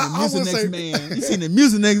 Yeah, you seen the music next man. You seen the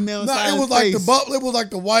music next man. It was like the bubble. It was like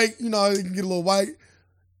the white. You know, you can get a little white.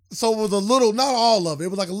 So it was a little, not all of it. It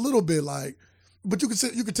was like a little bit, like, but you could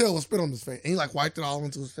tell it was spit on his face, and he like wiped it all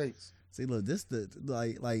into his face. See, look, this the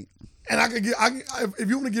like. And if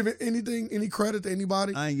you want to give it any credit to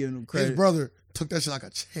anybody, I ain't giving him credit. His brother took that shit like a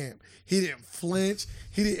champ. He didn't flinch.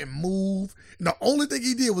 He didn't move. And the only thing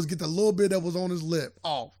he did was get the little bit that was on his lip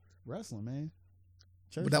off. Wrestling, man.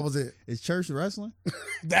 Church, but that was it. Is church wrestling?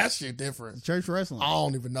 That shit different. Church wrestling. I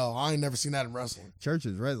don't even know. I ain't never seen that in wrestling. Church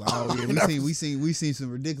is wrestling. Oh yeah, we seen some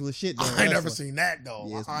ridiculous shit. I ain't never seen that though.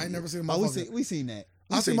 Yes, I ain't never seen. We seen that.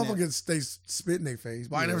 I seen motherfuckers they spit in their face,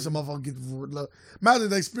 but I ain't never seen motherfuckers get. Imagine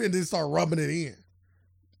they spit and then start rubbing it in,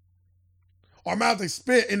 or imagine they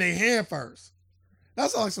spit in their hand first.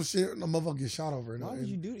 That's like some shit. The motherfucker get shot over. Why would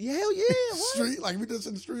you do? Yeah, hell yeah. Street, like we just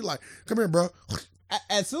in the street, like, come here, bro.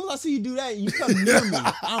 As soon as I see you do that, you come near me,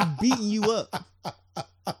 I'm beating you up.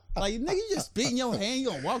 Like, nigga, you just spit in your hand, you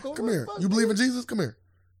gonna walk over. Come here. You believe in Jesus? Come here.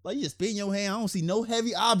 Like, you just spit in your hand. I don't see no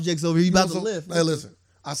heavy objects over here. You about to lift. Hey, listen.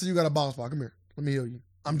 I see you got a bald spot. Come here. Let me heal you.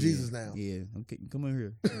 I'm Jesus now. Yeah, okay, come on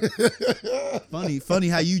here. Funny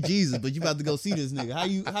how you Jesus, but you about to go see this nigga. How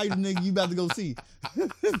you nigga you about to go see?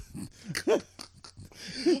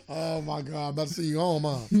 Oh my God, I'm about to see you home,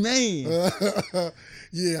 huh? Man.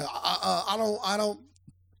 Yeah, I don't.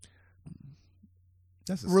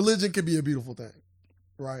 Religion can be a beautiful thing,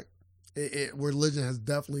 right? Religion has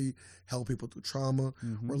definitely helped people through trauma.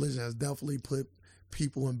 Mhm. Religion has definitely put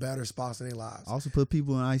people in better spots in their lives. Also put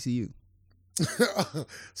people in ICU.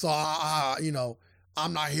 So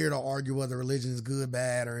I'm not here to argue whether religion is good,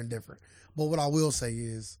 bad, or indifferent. But what I will say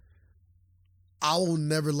is, I will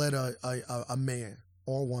never let a man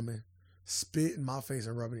or a woman spit in my face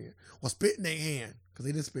and rub it in. Well, spit in their hand, because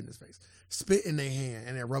they didn't spit in his face. Spit in their hand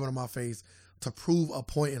and then rub it in my face to prove a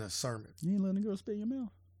point in a sermon. You ain't letting a girl spit in your mouth?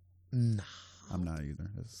 Nah. I'm not either.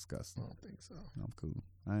 That's disgusting. I don't think so. I'm cool.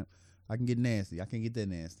 I can get nasty. I can't get that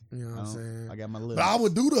nasty. You know what I'm saying? I got my little. But I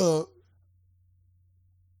would do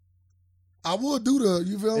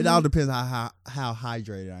you feel me? It all depends on how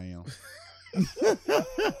hydrated I am.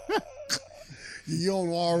 You don't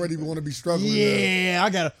already want to be struggling. Yeah, I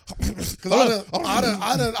gotta. Because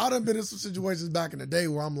I done been in some situations back in the day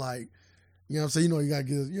where I'm like, you know what I'm saying? You gotta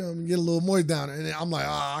get a little moist down there. And then I'm like,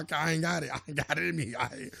 I ain't got it. I ain't got it in me.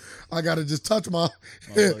 I gotta just touch my.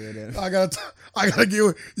 I gotta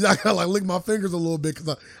like lick my fingers a little bit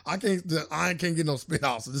because I can't get no spit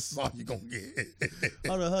out. So this is all you gonna get.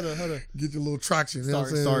 Hold on. Get your little traction. You know what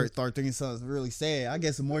I'm saying? Start thinking something really sad. I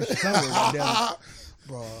get some moisture somewhere. Goddamn.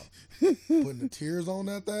 Bro, putting the tears on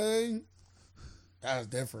that thing, that's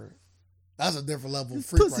different. That's a different level of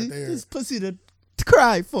freak right there. This pussy to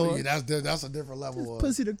cry for. Yeah, that's a different level of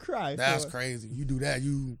pussy to cry. That's crazy. You do that,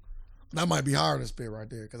 that might be higher than spit right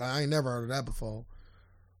there. Because I ain't never heard of that before,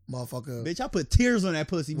 motherfucker. Bitch, I put tears on that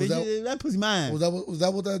pussy. Bitch, that pussy mine. Was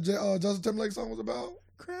that what that Justin Timberlake song was about?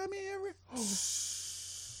 Cry me a river.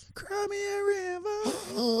 Cry me a river.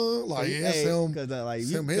 Like yeah, him. Because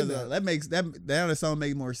that makes that other song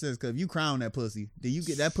make more sense. Because if you cry on that pussy, then you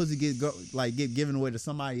get that pussy get given away to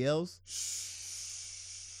somebody else.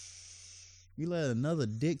 You let another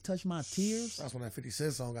dick touch my tears. That's when that 50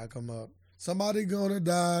 Cent song got come up. Somebody gonna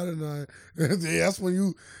die tonight. That's when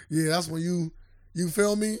you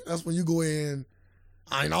feel me. That's when you go in.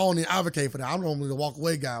 I don't even advocate for that. I'm normally the walk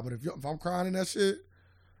away guy, but if I'm crying in that shit,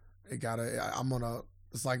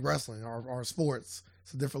 it's like wrestling or sports.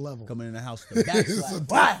 It's a different level. Coming in the house with the It's a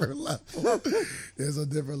different level. It's a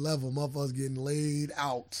different level. Motherfuckers getting laid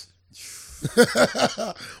out.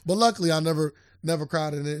 But luckily, I never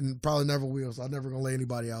cried in it and probably never will. So I'm never gonna lay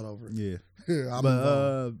anybody out over it. Yeah.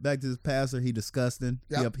 But back to this pastor, he disgusting.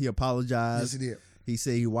 Yep. He apologized. Yes, he did. He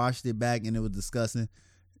said he washed it back and it was disgusting.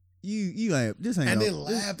 You ain't this ain't and no, then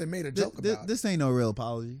laughed and made a joke about it. This ain't no real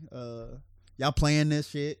apology. Y'all playing this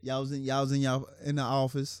shit. Y'all was in the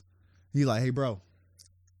office. He like, hey bro.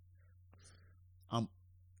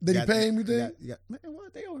 Did he pay him? You think? Man,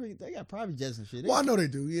 what they got private jets and shit. Well, I know they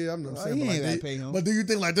do. Yeah, I'm not saying. He ain't gotta pay him. But do you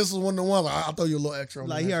think like this is one of the ones? Like, I'll throw you a little extra.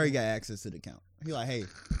 Like he already got access to the account. He like, hey,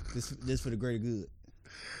 this for the greater good.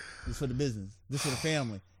 This for the business. This for the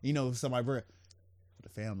family. You know, somebody for the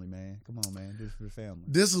family, man. Come on, man. This for the family.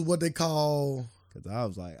 This is what they call. Because I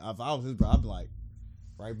was like, if I was his bro, I'd be like,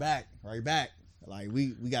 right back. Like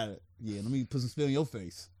we gotta, let me put some spit on your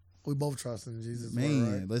face. We both trust in Jesus.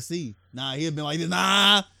 Man, right? Let's see. Nah, he'd been like this.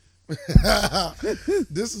 Nah.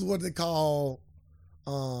 This is what they call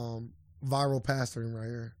viral pastoring right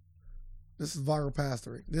here. This is viral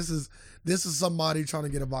pastoring. This is somebody trying to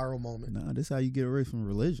get a viral moment. Nah, this is how you get away from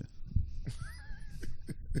religion.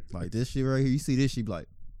 Like this shit right here. You see this shit, like,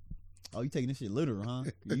 oh, you taking this shit literal, huh?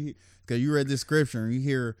 Because you read this scripture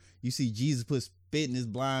and you see Jesus put spit in this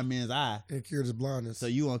blind man's eye and cured his blindness. So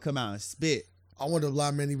you want to come out and spit. I wonder if the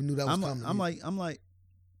blind man even knew that was coming. I'm like,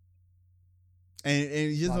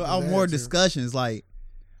 and just our more discussions, like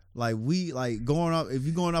we like going off. If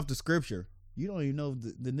you're going off the scripture, you don't even know if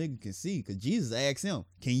the nigga can see, because Jesus asked him,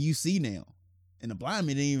 "Can you see now?" And the blind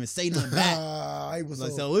man didn't even say nothing back.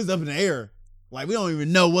 So it's up in the air. Like we don't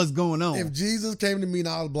even know what's going on. If Jesus came to me and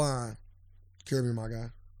I was blind, cure me, my guy.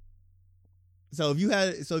 So if you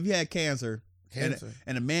had cancer.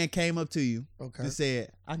 And a man came up to you and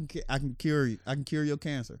said, I can cure you. I can cure your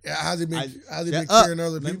cancer. Yeah, how's he been curing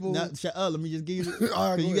other people? Shut up. Let me just give you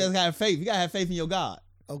because you guys have faith. You gotta have faith in your God.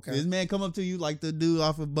 Okay. This man come up to you like the dude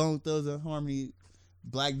off of Bone Thugs and Harmony,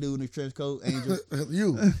 black dude in the trench coat, Angel.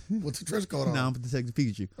 You what's the trench coat on? Nah, I'm Detective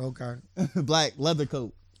Pikachu. Okay. Black leather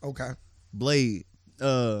coat. Okay. Blade.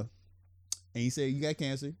 And he said, you got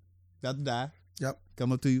cancer. About to die. Yep.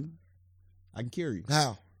 Come up to you. I can cure you.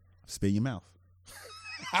 How? Spit in your mouth.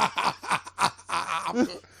 Am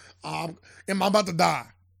I about to die?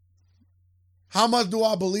 How much do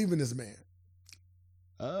I believe in this man?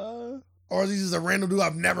 Or is he just a random dude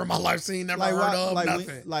I've never in my life seen, never heard of,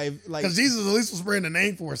 nothing? Because Jesus at least was spreading the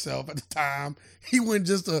name for himself at the time. He wasn't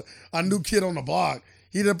just a new kid on the block.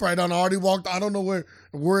 He done probably done already walked. I don't know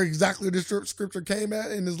where exactly the scripture came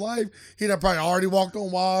at in his life. He done probably already walked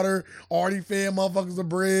on water, already fed motherfuckers the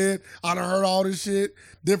bread. I done heard all this shit.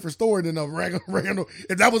 Different story than a random.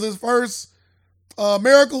 If that was his first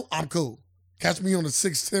miracle, I'm cool. Catch me on the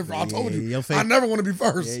 6th. I told you, I never want to be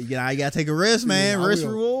first. Yeah, you gotta take a risk, man. Yeah, risk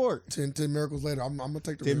reward. 10 miracles later, I'm gonna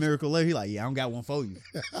take the 10 risk. miracles later, he like, yeah, I don't got one for you.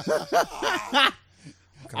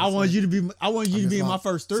 I want you to be in my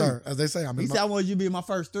first 3. Sir, as they say, I want you to be in my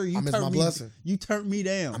first 3. I miss my blessing. You turned me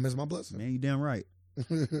down. I miss my blessing. Man, you damn right.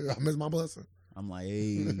 I miss my blessing. I'm like,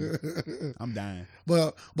 hey, I'm dying.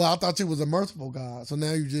 But I thought you was a merciful God. So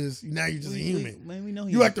now you just a human. Man, we know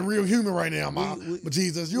you acting real human right now, but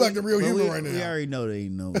Jesus, you acting real human right now. We already know there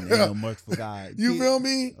ain't no merciful God. You feel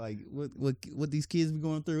me? Like what these kids be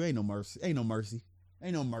going through? Ain't no mercy. Ain't no mercy.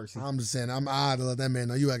 I'm just saying, I had to let that man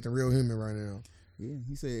know you acting real human right now. Yeah,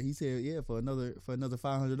 he said, yeah, for another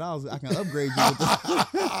 $500, I can upgrade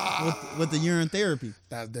you with the urine therapy.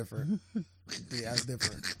 That's different. Yeah, that's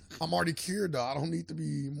different. I'm already cured though. I don't need to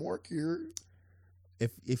be more cured.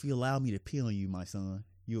 If you allow me to pee on you, my son,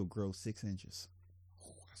 you'll grow 6 inches.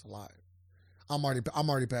 Oh, that's a lot. I'm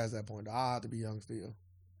already past that point. I have to be young still.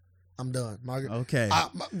 I'm done. Okay.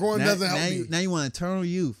 Growing doesn't help me. Now you want eternal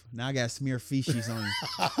youth. Now I got to smear feces on you.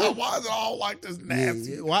 Why is it all like this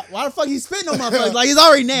nasty? Yeah. Why the fuck he spitting on my face? Like it's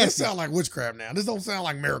already nasty. This sound like witchcraft now. This don't sound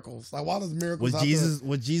like miracles. Like why does miracles?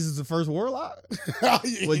 Was Jesus the first warlock?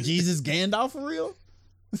 Was Jesus Gandalf for real?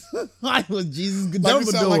 Like was Jesus Dumbledore? Like it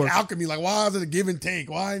sound like alchemy. Like why is it a give and take?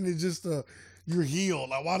 Why isn't it just you're healed?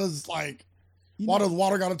 Like why does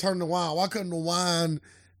water got to turn to wine? Why couldn't the wine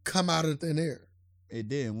come out of thin air? It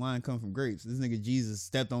did. Wine come from grapes. This nigga Jesus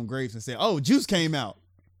stepped on grapes and said, "Oh, juice came out.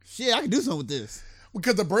 Shit, I can do something with this."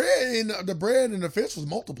 Because the bread and the fish was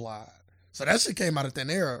multiplied, so that shit came out of thin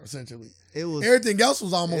air. Essentially, it was everything else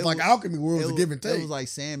was almost like alchemy, where it was a give and take. It was like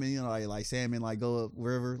salmon, like salmon, like go up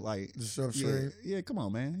river, like just upstream. Yeah, come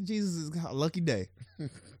on, man. Jesus is a lucky day.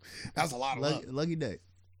 That's a lot of luck. Lucky day.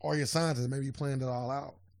 Or your scientists maybe you planned it all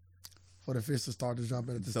out for the fish to start to jump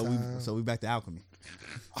in at this time. So we back to alchemy.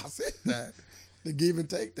 I said that. The give and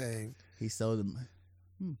take thing. He sold them.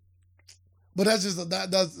 But that's just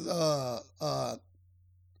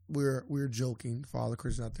we're joking for all the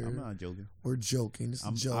Christians out there. I'm not joking. We're joking. It's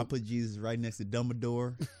a joke. I put Jesus right next to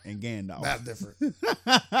Dumbledore and Gandalf. That's different.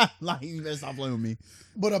 Like you better stop playing with me.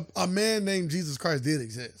 But a man named Jesus Christ did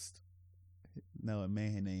exist. No, a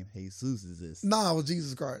man named Jesus exists. Nah, it was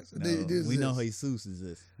Jesus Christ. No, we know Jesus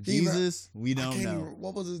exists. Jesus, we don't know.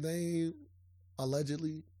 What was his name?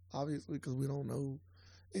 Allegedly. Obviously, because we don't know.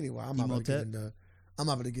 Anyway, I'm not going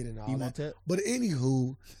to get into all that. But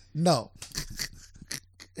anywho, no.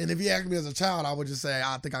 And if you asked me as a child, I would just say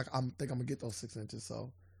I think I'm gonna get those 6 inches.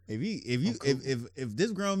 So if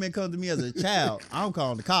this grown man comes to me as a child, I'm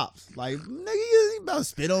calling the cops. Like nigga, you about to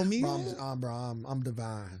spit on me? I'm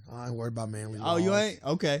divine. I ain't worried about manly laws. Oh, you ain't?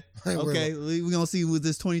 Okay. Okay, we gonna see with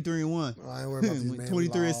this 23-1. I ain't worried about these manly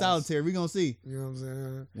 23 in laws. solitary. We gonna see. You know what I'm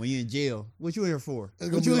saying? When you in jail, what you in here for? It's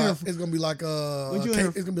gonna be like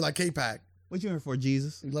K-Pack. What you in here for,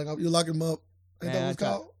 Jesus? You lock him up. Ain't that what it's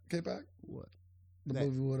called? K-Pack. What? The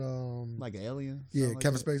movie with like an alien? Yeah, like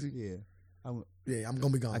Kevin that? Spacey. Yeah. I'm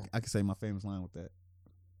gonna be gone. I can say my famous line with that.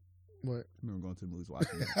 What? I remember going to the movies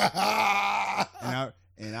watching that.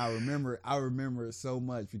 and I remember it so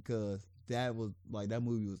much because that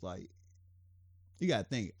movie was like, you gotta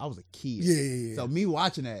think, I was a kid. Yeah. So me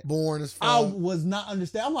watching that, born as fuck. I was not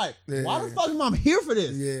understand. I'm like, why the fuck am I here for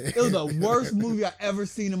this? Yeah. It was the worst movie I ever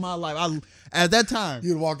seen in my life. At that time,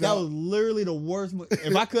 you'd walk out. That was literally the worst movie.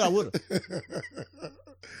 If I could, I would have.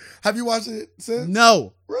 Have you watched it since?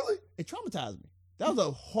 No. Really? It traumatized me. That was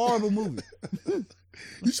a horrible movie.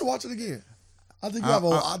 You should watch it again. I think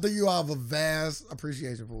you have a vast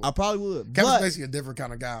appreciation for it. I probably would. Kevin's basically a different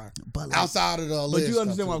kind of guy. But outside of the list. But you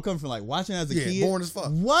understand where I'm coming from. Like watching as a kid. Born as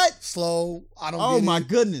fuck. What? Slow. I don't Oh get my it.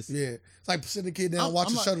 goodness. Yeah. It's like sitting the kid down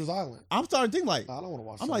watching Shutter's Island. I'm starting to think like, I don't want to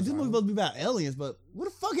watch I'm like, this movie Island. supposed to be about aliens, but what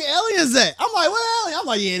the fuck are aliens at? I'm like, what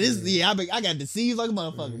alien? I'm like, I got deceived like a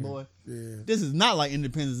motherfucker, boy. Yeah. This is not like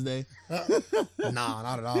Independence Day. Nah,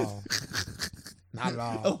 not at all. Not at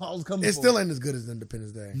all. Oh, I was coming it for still ain't as good as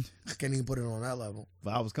Independence Day. I can't even put it on that level.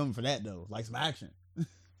 But I was coming for that though, like some action.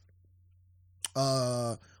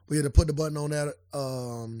 We had to put the button on that.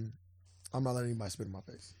 I'm not letting anybody spit in my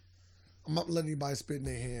face. I'm not letting anybody spit in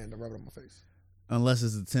their hand and rub it on my face. Unless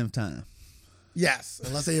it's the 10th time. Yes,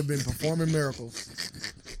 unless they have been performing miracles.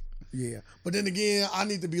 Yeah. But then again, I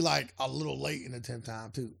need to be like a little late in the 10th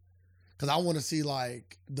time too. Cause I want to see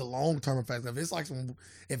like the long-term effects. If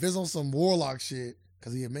it's on some warlock shit,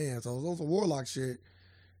 cause he a man, so if it's on some warlock shit,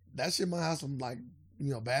 that shit might have some like,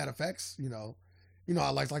 bad effects. I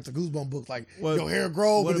like the Goosebumps book, like What- your hair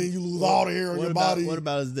grow, what but ab- then you lose what- all the hair on what your about- body. What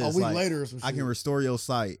about is a this? week Like, later or some shit. I can restore your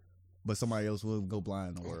sight, but somebody else will go blind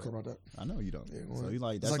in the I don't world. care about that. I know you don't. Yeah, So well, you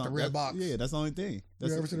like it's that's like the not- red that- box. Yeah, that's the only thing.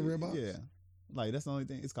 That's ever seen the red box? Yeah, like that's the only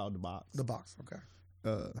thing. It's called the box. The box, okay.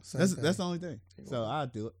 Same That's thing. the only thing. So I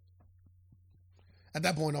do it. At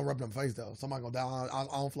that point, don't rub them face though. Somebody gonna die. I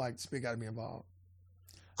don't feel like Spit got to be involved.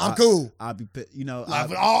 I- I'm cool. I'll be, you know, Like,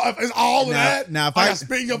 if it's all of Now- that. now if I I- got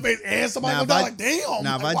spit in your face and somebody now gonna if die. I- Like, damn.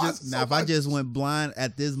 now if like, I why just is it now so if I much? just went blind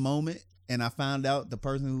at this moment and I found out the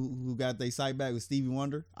person who got their sight back was Stevie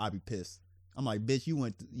Wonder, I'd be pissed. I'm like, bitch, you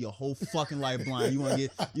went your whole fucking life blind. You want to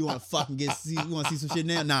see some shit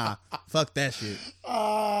now? Nah, fuck that shit.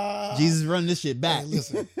 Jesus run this shit back.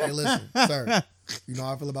 Hey, listen, sir. You know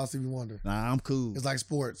how I feel about Stevie Wonder. Nah, I'm cool. It's like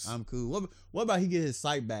sports. I'm cool. What about he get his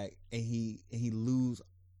sight back and he lose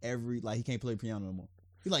like he can't play piano no more?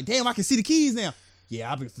 He's like, damn, I can see the keys now.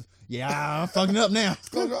 Yeah, I'm fucking up now.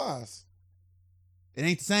 Close your eyes. It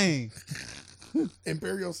ain't the same.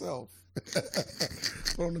 Impair yourself.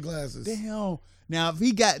 Put on the glasses. Damn. Now if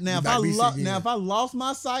he got You back BC again. if I lost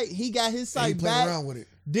my sight, he got his And he sight playing back. around with it.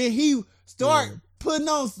 Then he start Yeah. putting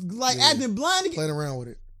on like Yeah. acting blind again. Playing around with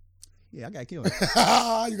it. Yeah, I gotta kill him.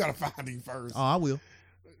 You gotta find him first. Oh, I will.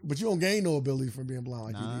 But you don't gain no ability from being blind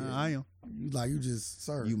like you did. Nah, I am. You just,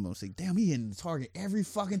 sir. You must say, damn, he hitting the target every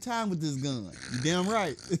fucking time with this gun. You damn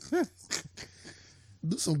right.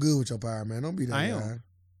 do some good with your power, man. Don't be that I guy. am.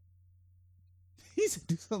 He said,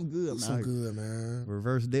 do something good. Do I'm some out here. good, man.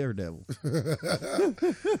 Reverse Daredevil.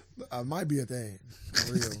 Might be a thing.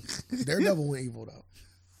 For real. Daredevil went evil though.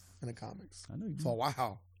 In the comics. I know you do. For a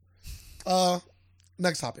while.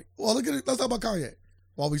 Next topic. Well, look at it. Let's talk about Kanye.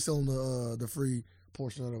 While we still in the free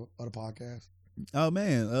portion of the podcast. Oh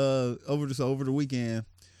man, over the weekend,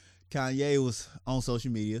 Kanye was on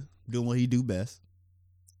social media doing what he do best,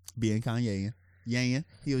 being Kanye, yan.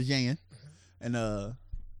 He was yan, and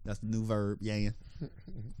that's the new verb, yan.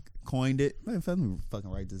 Coined it. Man, let me fucking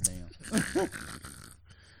write this down.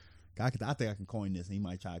 I think I can coin this, and he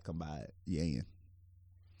might try to come by it. Yan.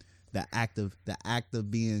 The act of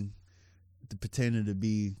being, pretending to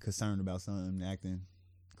be concerned about something, acting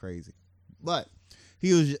crazy, but.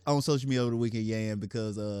 He was on social media over the weekend, yeah,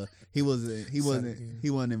 because he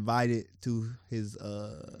wasn't invited to his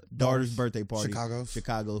daughter's birthday party,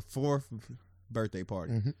 Chicago's 4th birthday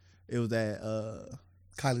party. Mm-hmm. It was at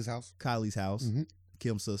Kylie's house, mm-hmm.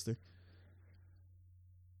 Kim's sister.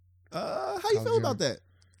 How you Kylie feel about that?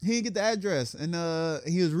 He didn't get the address, and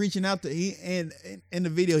he was reaching out to and in the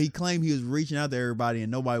video he claimed he was reaching out to everybody,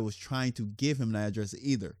 and nobody was trying to give him the address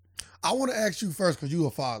either. I want to ask you first because you a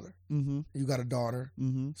father. Mm-hmm. You got a daughter.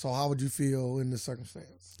 Mm-hmm. So how would you feel in this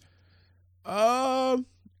circumstance? Well,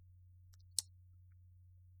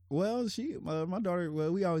 my daughter.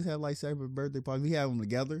 Well, we always have like separate birthday parties. We have them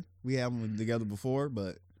together. We have them together before,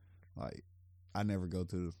 but like I never go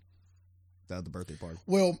to the other birthday party.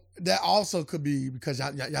 Well, that also could be because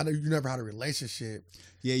y'all know you never had a relationship.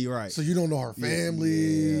 Yeah, you're right. So you don't know her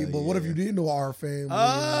family. Yeah, but what if yeah. you didn't know our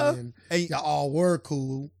family and y'all all were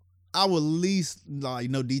cool? I would at least like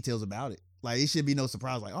know details about it. Like it should be no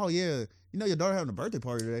surprise. Like, oh yeah, you know your daughter having a birthday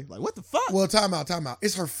party today. Like, what the fuck? Well, time out.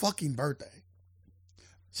 It's her fucking birthday.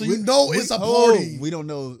 So it's a party. We don't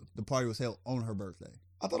know the party was held on her birthday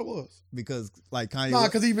I thought it was. because like Kanye. Nah,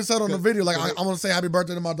 because he even said on the video, like, cause- I want to say happy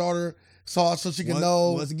birthday to my daughter so she can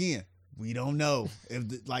know. Once again, we don't know if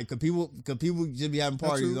cause people just be having That's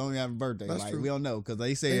parties, true. don't having birthdays. That's like true. we don't know because they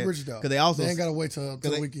They said rich though. because they also They ain't gotta wait till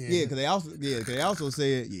the weekend. because they also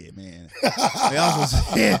said man. They also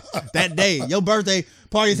said that day your birthday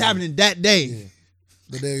party is happening that day. Yeah.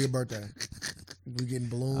 The day of your birthday. We getting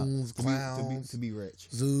balloons, clowns, to be rich.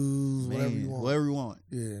 zoos, Man, whatever you want. Whatever you want.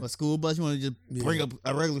 Yeah. A school bus, you want to just Yeah. bring up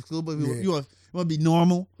a regular school bus? Yeah. You want to be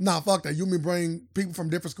normal? Nah, fuck that. You mean bring people from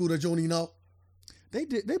different school that you don't even know? They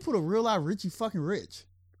put a real live Richie fucking Rich.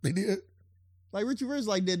 They did. Like Richie Rich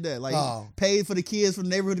like did that. Like Oh. paid for the kids from the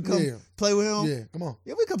neighborhood to come Yeah. play with him. Yeah, come on.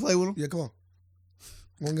 Yeah, we could play with him. Yeah, come on.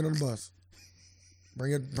 Come on, get on the bus.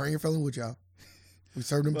 Bring your fella with y'all. We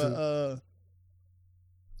served them too.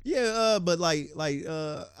 But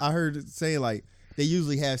I heard it saying like they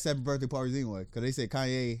usually have 7 birthday parties anyway because they said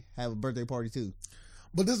Kanye have a birthday party too.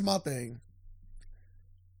 But this is my thing.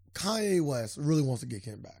 Kanye West really wants to get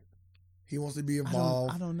Kim back. He wants to be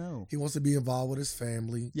involved. I don't know. He wants to be involved with his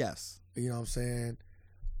family. Yes. You know what I'm saying?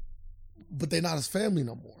 But they're not his family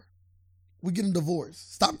no more. We getting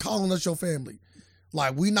divorced. Stop calling us your family.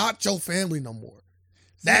 Like, we not your family no more.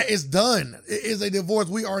 That is done. It is a divorce.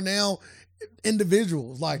 We are now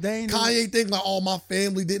individuals. Like, They ain't Kanye think like, oh, my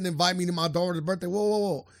family didn't invite me to my daughter's birthday.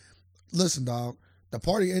 Whoa. Listen, dog. The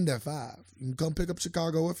party ended at 5. You can come pick up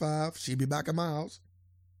Chicago at 5. She'd be back at my house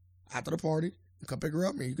after the party. You come pick her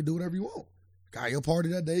up, man. You can do whatever you want. Got your party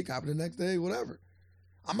that day, copy the next day, whatever.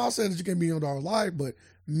 I'm not saying that you can't be in your daughter's life, but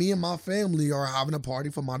me and my family are having a party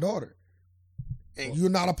for my daughter. And you're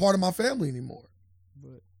not a part of my family anymore.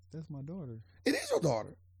 But that's my daughter. It is your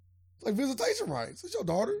daughter. Like visitation rights. It's your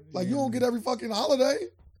daughter. Like you don't get every fucking holiday.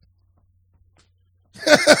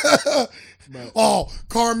 Oh,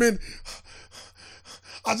 Carmen,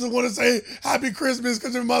 I just want to say Happy Christmas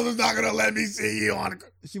because your mother's not gonna let me see you on.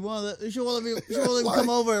 She want to let me come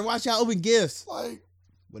over and watch y'all open gifts. Like,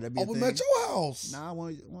 would that be open at your house? Nah, I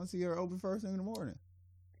want to see her open first thing in the morning.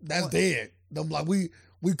 That's dead. Them like we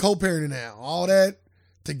co-parenting now. All that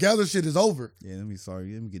together shit is over. Yeah, let me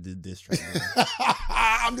get this diss track.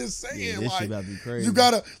 I'm just saying, yeah, this shit about to be crazy. You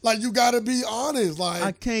gotta be honest. Like,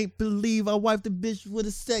 I can't believe I wiped the bitch with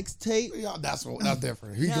a sex tape. Yeah, that's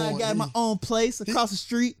different. I got my own place across the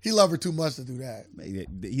street. He loved her too much to do that.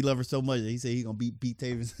 He loved her so much that he said he gonna beat Pete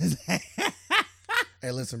Davidson.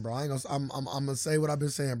 Hey, listen, bro. I'm gonna say what I've been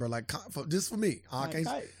saying, bro. Like, just for me, I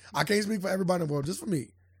can't speak for everybody in the world. Just for me,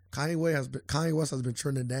 Kanye West has been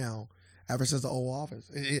trending down ever since the Oval Office.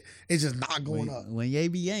 It's just not going up. When Ye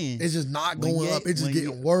be yaying. It's just not going up. It's just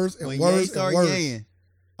getting worse and worse and worse. Yaying,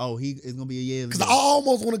 it's gonna be a Ye. Because I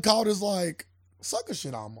almost want to call this like sucker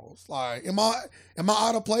shit almost. Like, am I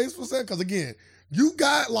out of place for that? Because again, you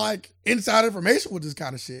got like inside information with this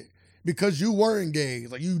kind of shit. Because you were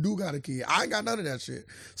engaged. Like, you do got a kid. I ain't got none of that shit.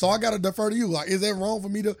 So I got to defer to you. Like, is that wrong for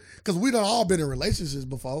me to... Because we done all been in relationships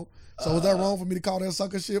before. So is that wrong for me to call that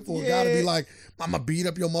sucker shit for a guy to be like, I'm going to beat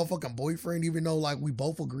up your motherfucking boyfriend even though, like, we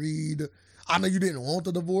both agreed? I know you didn't want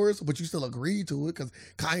the divorce, but you still agreed to it because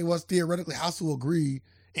Kanye West theoretically has to agree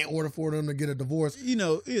in order for them to get a divorce. You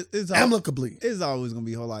know, it's amicably. It's always going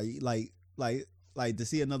to be hard. Like to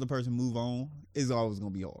see another person move on is always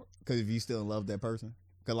going to be hard. Because if you still love that person...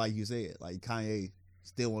 Because like you said, like Kanye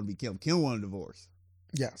still want to be Kim. Kim want a divorce.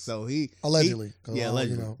 Yes. So he... Allegedly. Allegedly.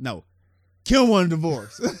 You know. No. Kim want a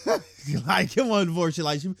divorce. Like, Kim want a divorce.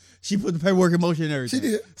 She put the paperwork in motion and everything. She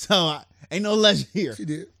did. So ain't no legend here. She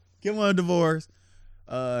did. Kim want a divorce.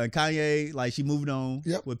 Kanye, like, she moved on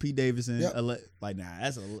with Pete Davidson. Yep. Like,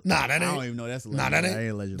 that's a... Nah, that ain't... I don't even know that's a legend. Nah, that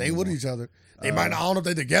ain't a legend. They with each other. They might not, I don't know if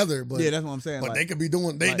they together, but... Yeah, that's what I'm saying. But like, they could be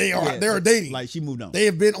doing... They're dating. Like, she moved on. They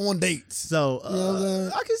have been on dates. So,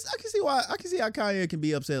 I can see how Kanye can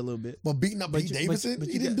be upset a little bit. But beating up Pete Davidson,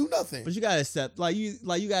 he didn't do nothing. But you gotta accept, you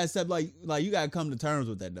gotta come to terms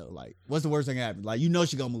with that though. Like, what's the worst thing that happen? Like, you know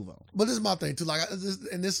she gonna move on. But this is my thing too. Like,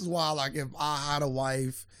 and this is why, like, if I had a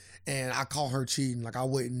wife and I caught her cheating, like, I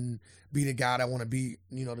wouldn't be the guy that want to beat,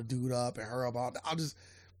 the dude up and her about.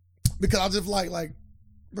 Because I just like,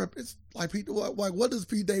 bro, it's like Pete. Like, what does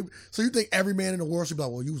Pete Davidson? So you think every man in the world should be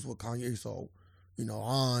like, well, you was with Kanye, so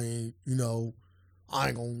I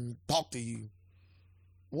ain't gonna talk to you.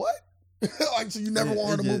 What? Like, so you never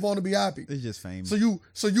want her to move on to be happy? It's just fame. So you're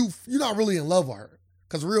not really in love with her,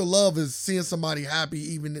 because real love is seeing somebody happy,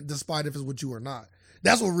 even despite if it's with you or not.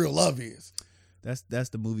 That's what real love is. That's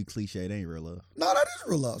the movie cliche. It ain't real love. No, that is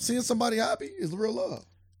real love. Seeing somebody happy is real love.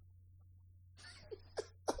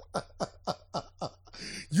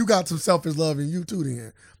 You got some selfish love in you too,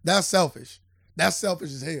 then. That's selfish. That's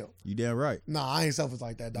selfish as hell. You damn right. Nah, I ain't selfish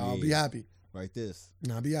like that, dog. Yeah. Be happy. Like this.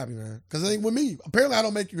 Nah, be happy, man. Because it ain't with me. Apparently, I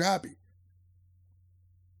don't make you happy.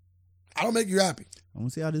 I don't make you happy. I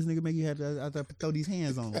want to see how this nigga make you happy after I throw these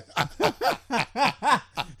hands on him.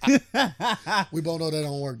 We both know that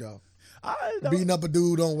don't work, though. Beating up a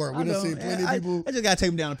dude don't work. We done seen plenty of people. I just got to take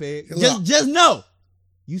him down a peg. Just know.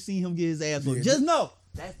 You seen him get his ass whooped. Just know.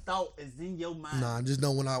 That thought is in your mind. Nah, just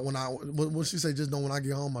know when she say, just know when I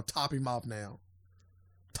get home, I'll top him off now.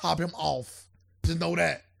 Top him off. Just know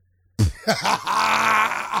that.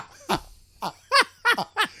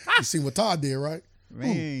 You see what Todd did, right?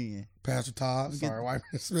 Man. Pastor Todd. Sorry, why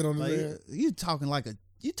spit on his head? You talking like a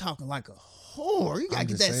whore. You gotta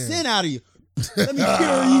get that sin out of you. Let me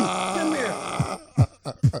cure you. Come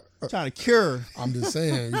here. Trying to cure. I'm just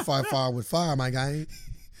saying, you fight fire with fire, my guy.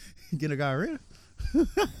 Get a guy rid of.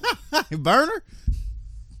 Burner?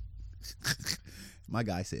 My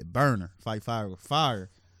guy said burner. Fight fire with fire.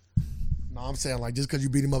 No, I'm saying, like, just because you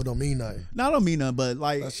beat him up don't mean nothing. No, I don't mean nothing, but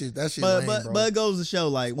like that shit but lame, bro. But it goes to show,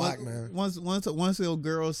 like, once a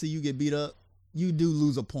girl see you get beat up, you do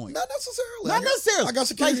lose a point. Not necessarily. Not necessarily. I got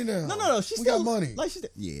security now. No. We got money. Like,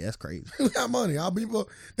 yeah, that's crazy. We got money.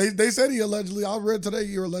 They said he allegedly. I read today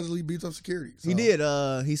he allegedly beats up security. So. He did.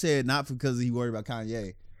 He said not because he worried about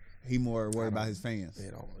Kanye. He more worried about his fans.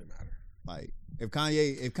 It don't really matter. Like, if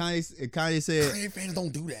Kanye said Kanye fans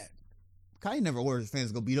don't do that. Kanye never orders his fans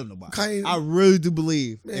to go beat up nobody. Kanye- I really do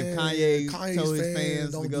believe Man, if Kanye Kanye's told his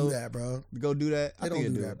fans don't to go do that, bro. do that, I They think don't he'd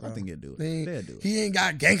do do that, it. bro. I think he'd do it. They- They'd do it. He ain't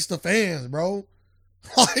got gangster fans, bro.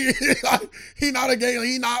 He not a gang.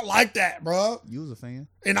 He not like that, bro. You was a fan.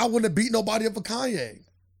 And I wouldn't beat nobody up for Kanye.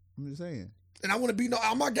 I'm just saying. And I wouldn't beat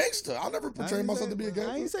I'm not gangster. I'll never portray myself to be a I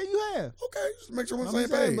gangster. ain't saying you have. Okay, just make sure we're on I'm the same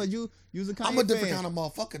just saying, page. but you was a Kanye I'm a different fan. kind of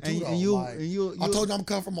motherfucker too, And- though. and you- Like, and you- I told you I'm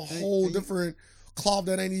coming from a whole and- different cloth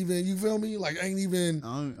that ain't even, you feel me? Like, ain't even,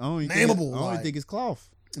 I don't even Nameable, Think, I don't like- even think it's cloth.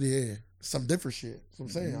 yeah, some different shit. That's what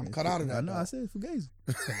I'm saying. I'm cut out of that. I know. though. I said Fugazi.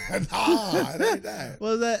 Nah, it ain't that. What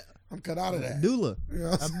was that? I'm cut out of that. Doula. You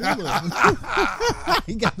know what I'm saying? Abdullah.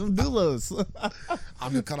 He got them doulas.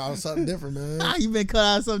 I'm just cut out of something different, man. You been cut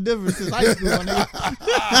out of something different since high school,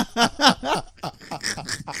 nigga.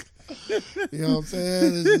 You know what I'm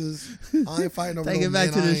saying? It's just, I ain't fighting over Take no it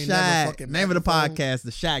back man to I the ain't never Shack. fucking Name of the met before. podcast,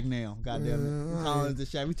 the Shack now. Goddamn it. We calling it the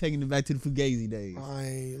Shack. We taking it back to the Fugazi days. I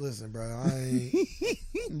ain't, listen, bro. I ain't,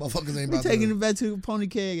 motherfuckers ain't We about taking to. it back to Pony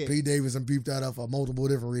Keg. Pete Davidson beefed that up for multiple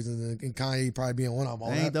different reasons, and Kanye probably being one of them.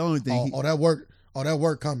 That ain't the only thing. That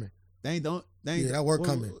work coming. They ain't don't. They ain't, Yeah, that work what-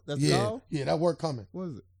 coming. That's yeah, call? yeah, that work coming. What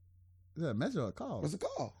is it? Is that a message or a call? What's it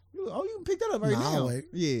called? Oh, you can pick that up right Nah, now. wait.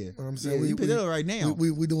 Yeah. You know what I'm Yeah, saying? you can pick that up right now.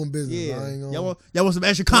 We doing business. yeah. I ain't gonna... Y'all want some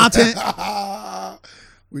extra content?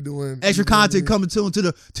 we doing Extra content coming to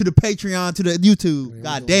the Patreon, to the YouTube. Yeah,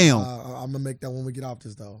 God we damn. doing- I'm gonna make that when we get off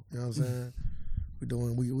this though. You know what I'm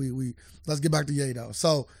saying? we let's get back to Ye though.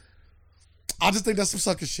 So I just think that's some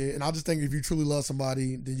sucker shit, and I just think if you truly love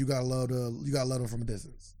somebody, then you gotta love them from a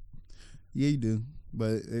distance. Yeah, you do.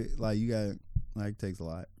 But you got it takes a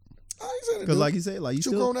lot. I ain't saying it. Because Dude. like you said, like you You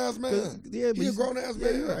still grown ass man. Yeah, but He a you- grown ass yeah,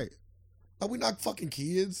 man. you're right. Like we not fucking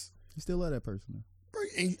kids, You still love that person, right?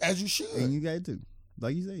 And, as you should, and you got it too.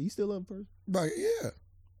 Like you said, you still love a person. right? Yeah,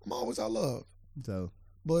 I'm always out love, So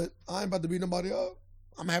but I ain't about to beat nobody up.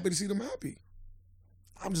 I'm happy to see them happy.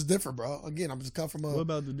 I'm just different, bro. Again, I'm just cut from what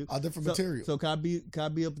about the dude? a different So, material. so can I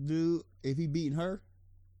be up the dude if he beating her?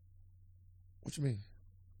 What you mean?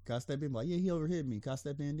 Can I step in? Like, yeah, he overhit me. Can I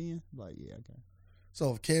step in then? Like, yeah, okay.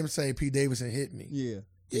 So if Kim say Pete Davidson hit me, Yeah.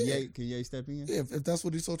 Yeah. Can Ye step in? yeah, if that's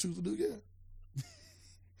what he so choose to do, yeah.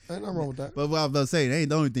 Ain't nothing wrong with that. But what I was about to say, that ain't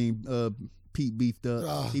the only thing Pete beefed up.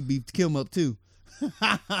 Ah. He beefed Kim up too.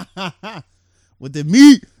 With the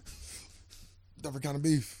meat. Different kind of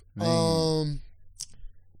beef. Man.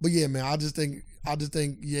 But yeah, man, I just think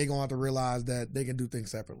Ye gonna have to realize that they can do things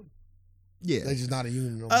separately. Yeah. They just not a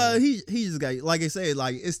union no more. He just got, like I said,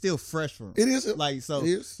 like it's still fresh for him. It is. Like so, It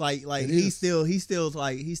is. like It he's is.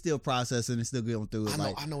 still processing and still going through it.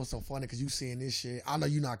 I know it's so funny because you seeing this shit. I know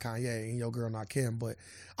you not Kanye and your girl not Kim, but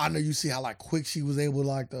I know you see how like quick she was able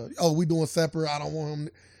to we doing separate. I don't want him.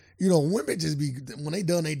 You know, women just be when they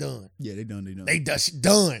done, they done. Yeah, they done. They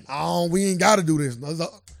done. We ain't got to do this.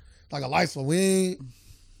 Like a life, so we ain't.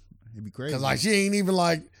 It'd be crazy. Cause like she ain't even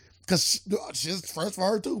like, cause she's fresh for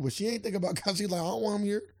her too, but she ain't thinking about. Cause she's like, I don't want him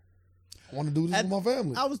here. I want to do this with my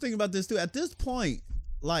family. I was thinking about this too. At this point,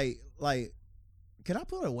 like, can I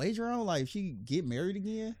put a wager on? Like, if she get married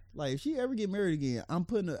again, like, if she ever get married again, I'm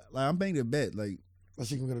making a bet. Like, But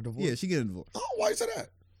she can get a divorce. yeah, she get a divorce. Oh, why you say that?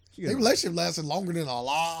 She get Their a relationship lasted longer than a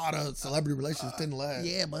lot of celebrity relationships tend to last.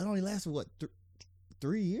 Yeah, but it only lasted what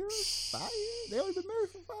 3 years, 5 years. They only been married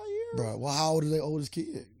for 5 years. Bro, well, how old is their oldest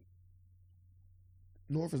kid?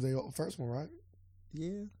 North is their first one, right?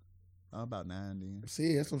 Yeah, about 9 then.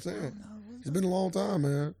 See, that's what I'm saying. It's been a long time,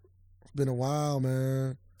 man. It's been a while,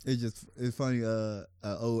 man. It's funny.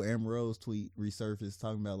 Old Amber Rose tweet resurfaced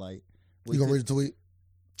talking about like. You gonna read the tweet?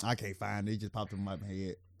 I can't find it. It just popped in my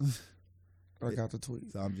head. I got the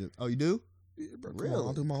tweet. So I'm just. Oh, you do? Yeah, bro, come Really? on,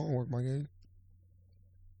 I'll do my homework, my game.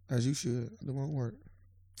 As you should. I do my homework.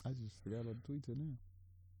 I just forgot about the tweet till now.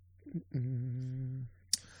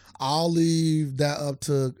 I'll leave that up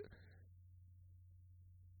to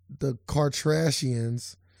the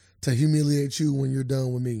Kardashians to humiliate you when you're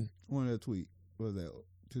done with me. When that tweet? What was that?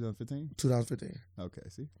 2015? 2015. Okay,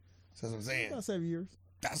 see? That's what I'm saying. About 7 years.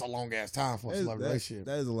 That's a long ass time for a celebrity relationship.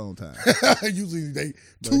 That is a long time. Usually,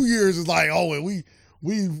 2 years is like, well, we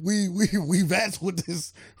vets with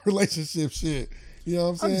this relationship shit. You know what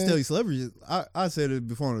I'm I saying? just tell you, celebrities. I said it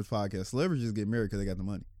before on this podcast. Celebrities just get married because they got the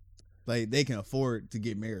money. Like they can afford to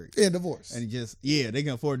get married, Yeah, divorce. and they can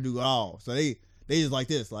afford to do it all. So they just like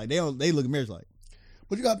this. Like they look at marriage like.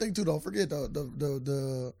 But you gotta think too. Don't forget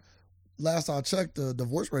the last I checked, the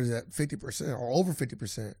divorce rate is at 50% or over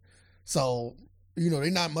 50%. So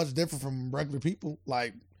they're not much different from regular people.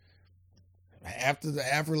 Like half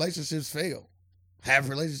relationships fail, half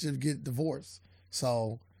relationships get divorced.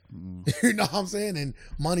 So you know what I'm saying, and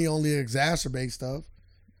money only exacerbates stuff.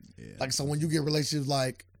 Yeah. Like, so when you get relationships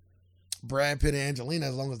like Brad Pitt and Angelina,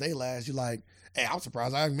 as long as they last, you're like, hey, I'm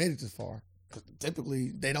surprised I haven't made it this far. Because typically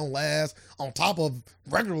they don't last on top of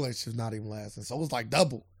regular relationships not even lasting. So it's like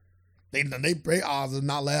double. They odds of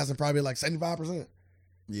not lasting probably like 75%.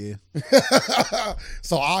 Yeah.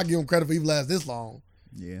 So I'll give them credit for even last this long.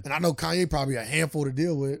 Yeah. And I know Kanye probably a handful to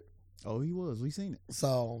deal with. Oh, he was. We seen it.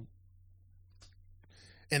 So,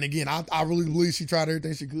 and again, I really believe she tried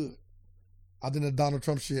everything she could. I think the Donald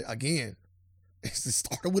Trump shit again. It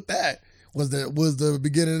started with that was the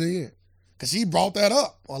beginning of the end, because she brought that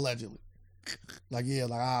up allegedly. Like, yeah,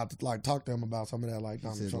 like I like talk to him about some of that. Like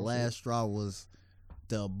Donald Trump. The last straw was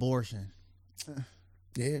the abortion.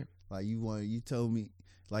 Yeah. Like you told me,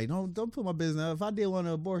 like don't put my business out. If I did want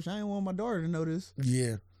an abortion, I didn't want my daughter to know this.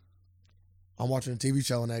 Yeah. I'm watching a TV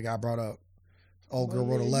show and that guy brought up. Old girl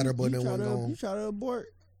wrote a letter, but then went on. You try to abort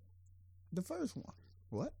the first one.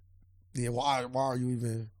 What? Yeah. Why are you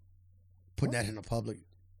even putting that in the public?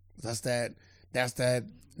 That's that.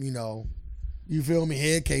 You know. You feel me?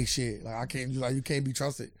 Head case shit. Like you can't be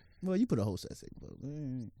trusted. Well, you put a whole sex but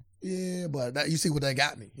yeah, but you see what that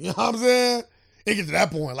got me. You know what I'm saying? It gets to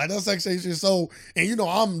that point. Like, that sex shit is so, and you know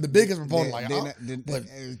I'm the biggest proponent.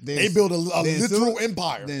 They build a literal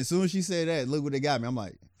empire. Then as soon as she said that, look what they got me. I'm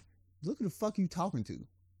like, look who the fuck you talking to.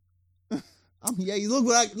 Look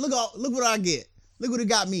what I get. Look what it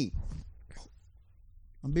got me.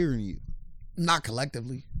 I'm bigger than you. Not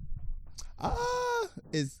collectively.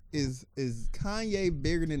 Is Kanye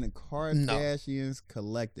bigger than the Kardashians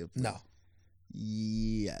collectively? No.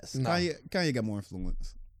 Yes. No. Kanye got more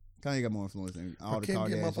influence. Kanye got more influence than all the Kardashians. Can't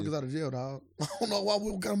get motherfuckers out of jail, dog. I don't know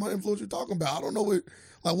what kind of influence you're talking about. I don't know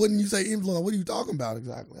when you say influence, what are you talking about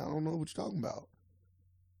exactly? I don't know what you're talking about.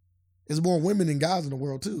 There's more women than guys in the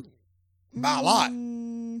world too. By a lot.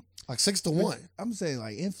 Like 6-1. I'm saying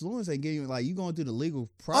like influence ain't getting like you going through the legal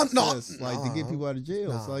process to get people out of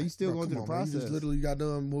jail. So you still going through the process. You just literally got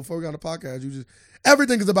done before we got on the podcast.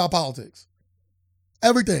 Everything is about politics.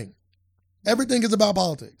 Everything is about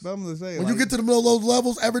politics. But I'm gonna say when you get to the middle of those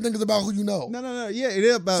levels, everything is about who you know. No. Yeah, it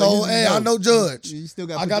is about. So hey, I know Judge. You still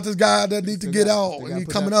got. I got this guy that needs to get out and he's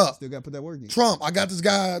coming up. Still got to put that work in. Trump, I got this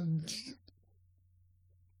guy.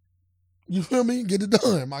 You feel me? Get it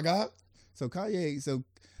done, my guy. So Kanye. So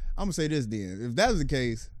I'm gonna say this then. If that was the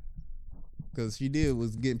case, because she did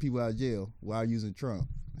was getting people out of jail while using Trump.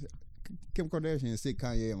 Kim Kardashian sick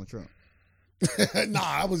Kanye on Trump.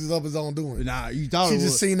 Nah, that was just of his own doing. Nah, you thought she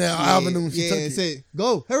just seen that avenue and she took it. Said,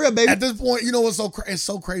 go, hurry up, baby. At this point, you know what's it's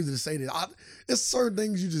so crazy to say that. It's certain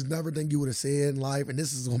things you just never think you would have said in life, and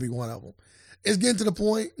this is gonna be one of them. It's getting to the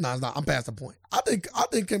point. No, it's not. I'm past the point. I think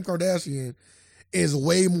Kim Kardashian is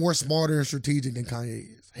way more smarter and strategic than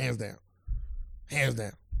Kanye is, hands down. Hands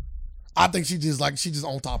down. I think she's just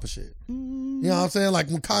on top of shit. You know what I'm saying? Like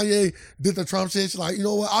when Kanye did the Trump shit, she's like, you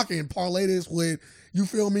know what? I can parlay this with, you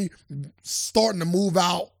feel me, starting to move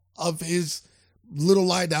out of his little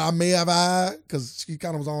light that I may have had, because she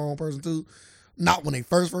kind of was her own person too. Not when they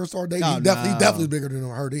first started dating. He definitely bigger than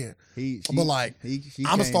her then. But like, I'm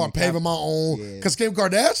gonna start paving my own, because Kim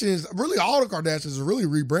Kardashian, really all the Kardashians is really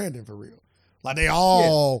rebranding for real. Like they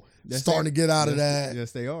all starting to get out of that.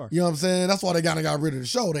 Yes, they are. You know what I'm saying? That's why they kind of got rid of the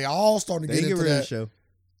show. They all starting to get into that. Of the show.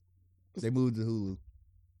 They moved to Hulu.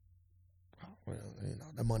 Well, you know,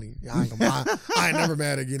 the money. I ain't never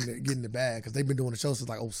mad at getting it bad, because they've been doing the show since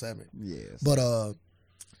like 2007. Yes. But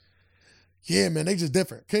yeah, man, they just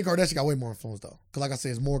different. Kim Kardashian got way more influence though, because like I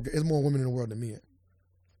said, it's more women in the world than men.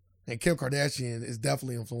 And Kim Kardashian is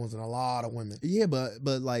definitely influencing a lot of women. Yeah, but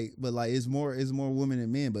it's more women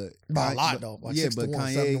than men, but by a lot though. Like 6-1,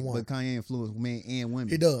 7-1. But Kanye influenced men and women.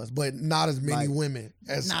 He does, but not as many women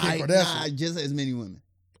as Kim Kardashian. Just as many women.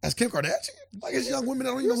 As Kim Kardashian? Like it's young women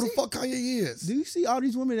that don't even know who the fuck Kanye is. Do you see all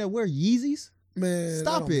these women that wear Yeezys? Man,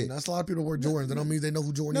 stop it. That's a lot of people that wear Jordans. That don't mean they know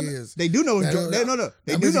who Jordan is. They do know who Jordan is. No.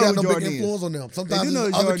 They do know who Jordan is. Influence on them. Sometimes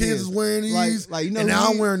other kids is wearing these, and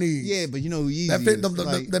now I'm wearing these. Yeah, but you know who Yeezy that fit them.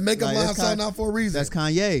 That make them line selling out for a reason. That's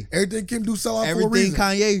Kanye. Everything Kim do sell out for a reason.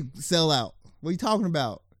 Everything Kanye sell out. What are you talking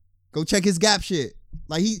about? Go check his Gap shit.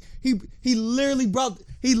 Like he literally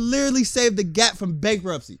saved the Gap from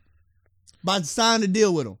bankruptcy by signing a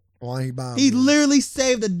deal with him. Why ain't he buying them? He literally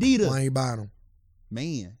saved Adidas. Why ain't he buying them?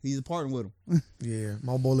 Man, he's a partner with him. Yeah,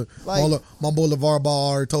 my boy LeVar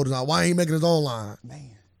Ball already told us, why ain't he making his own line?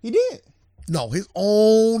 Man, he did. No, his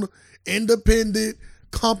own independent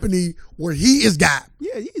company where he is Gap.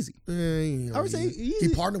 Yeah, easy. I would say easy.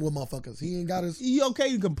 He partnered with motherfuckers. He ain't got his. He okay,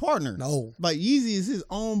 you can partner. No, like Yeezy is his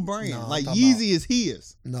own brand. No, like Yeezy is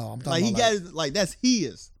his. No, I'm talking like he got his, like that's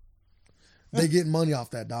his. They getting money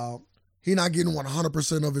off that, dog. He not getting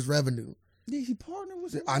 100% of his revenue. Yeah, he partnered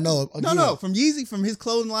I know. Again, No, from Yeezy, from his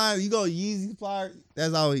clothing line, you go Yeezy supplier,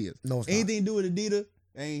 that's all he is. No, it's anything to do with Adidas,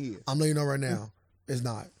 ain't his. I'm letting you know right now, it's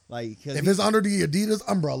not. Like, if it's under the Adidas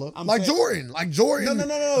umbrella, like Jordan,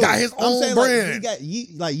 no, got his own brand. Like, he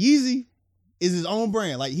got like Yeezy is his own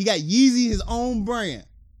brand. Like he got Yeezy his own brand.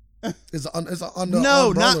 It's under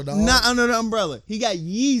umbrella, dog. Not under the umbrella. He got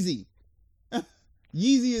Yeezy.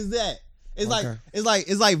 Yeezy is that.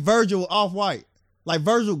 It's like Virgil Off-White. Like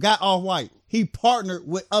Virgil got Off-White. He partnered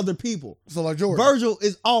with other people. So like Jordan. Virgil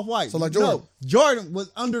is Off-White. So like Jordan. No, Jordan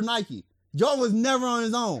was under Nike. Jordan was never on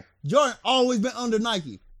his own. Jordan always been under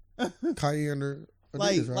Nike. Kanye under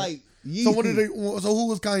Adidas, right? Like Yeezy. So what did they? So who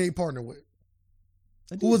was Kanye partnered with?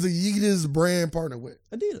 Adidas. Who was the Adidas brand partnered with?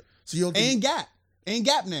 Adidas. So you don't think, and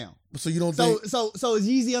Gap now. So you don't think so is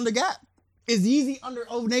Yeezy under Gap? Is Yeezy under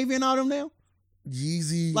Old Navy and all them now?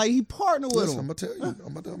 Yeezy, like he partnered with them. I'm gonna tell you.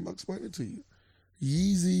 I'm about to explain it to you.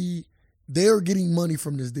 Yeezy, they're getting money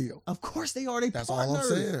from this deal. Of course they are. That's all I'm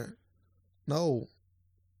saying. No,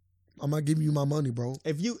 I'm not giving you my money, bro.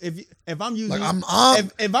 If I'm using like I'm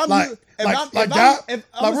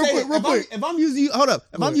using you, hold up.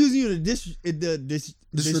 If I'm using you to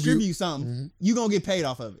distribute something, mm-hmm. you gonna get paid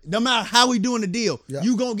off of it. No matter how we doing the deal, yep.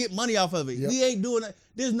 you gonna get money off of it. Yep. We ain't doing it.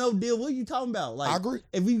 There's no deal. What are you talking about? Like, I agree.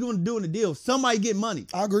 If we gonna do a deal, somebody get money.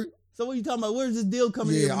 I agree. So what are you talking about? Where's this deal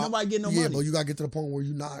coming in? Nobody getting no money. Yeah, but you gotta get to the point where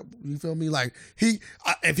you feel me? Like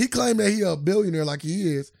if he claimed that he a billionaire like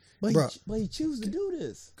he is, but he choose to do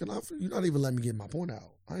this. You're not even letting me get my point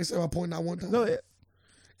out. I ain't say my point out one time. Go ahead.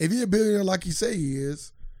 If he a billionaire like he say he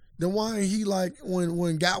is, then why ain't he like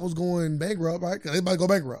when Gap was going bankrupt, right? Because everybody go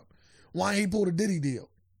bankrupt. Why ain't he pulled a Diddy deal?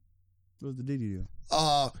 What was the Diddy deal?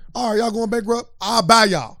 All right, y'all going bankrupt? I'll buy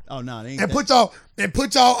y'all. Oh no, they ain't and put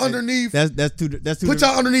y'all underneath. That's two. Put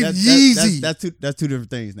y'all underneath Yeezy. That's two different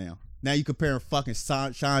things now. Now you comparing fucking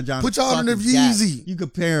Sean Johnson. Put y'all underneath Yeezy. You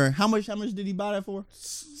comparing how much did he buy that for?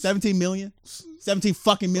 17 million? 17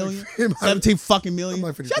 fucking million? 17 fucking million?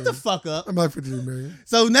 Shut the fuck up. I'm like 53 million.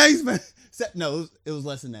 So now you spent no, it was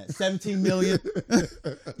less than that. 17 million.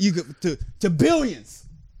 You could to billions.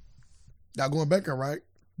 Y'all going bankrupt, right?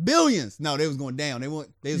 Billions. No, they was going down.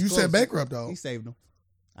 You said bankrupt though. He saved them.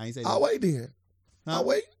 I ain't say I'll wait then. Huh? I'll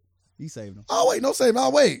wait. He saved them. I'll wait. No saving.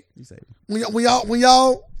 I'll wait. He saved them. When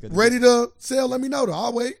y'all ready to sell, let me know though.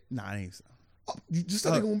 I'll wait. Nah, I ain't so. You just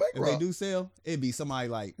said they going bankrupt. If they do sell, it'd be somebody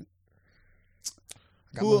like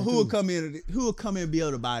who will come in and be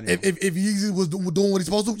able to buy them. If Yeezy was doing what he's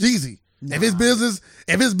supposed to, Yeezy. Nah. If his business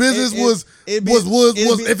was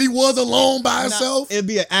if he was alone by himself, it'd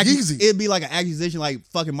be Yeezy. It'd be like an acquisition like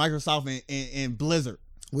fucking Microsoft and Blizzard.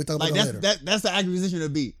 We'll talk like about that's the acquisition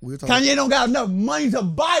it'd be. Kanye don't got enough money to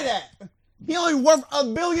buy that. He only worth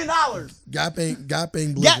 $1 billion. Gap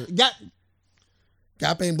ain't Blizzard.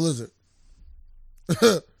 Gap ain't Blizzard.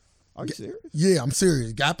 Are you serious? Yeah, I'm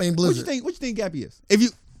serious. Gap ain't Blizzard. What you think Gap is? If you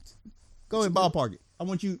go ahead ballpark it. I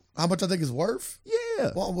want you. How much I think it's worth?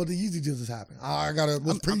 Yeah. Well, the Yeezy deal just happened. I got a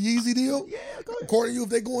pre-Yeezy deal. Yeah, go ahead. According to you, if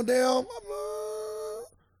they going down,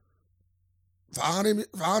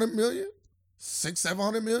 500 million,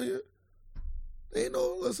 600-700 million.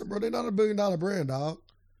 Listen, bro. They not $1 billion brand, dog.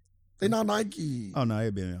 They not Nike. Oh no,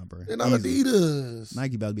 they're $1 billion brand. They not Adidas.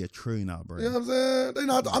 Nike about to be $1 trillion brand. You know what I'm saying? They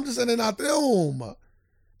not. I'm just saying they not them.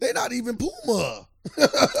 They not even Puma.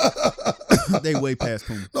 They way past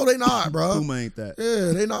Puma. No, they not, bro. Puma ain't that.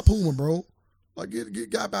 Yeah, they not Puma, bro. Like get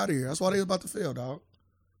Gap out of here. That's why they was about to fail, dog.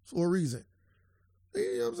 For a reason.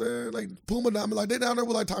 You know what I'm saying? Like Puma, like they down there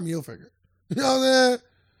with like Tommy Hilfiger. You know what I'm saying?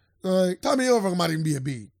 Like Tommy Hilfiger might even be a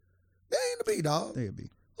B. They ain't a B, dog. They a B.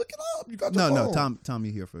 Look it up. You got your phone.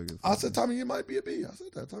 Tommy Hilfiger. I said Tommy, it might be a B. I said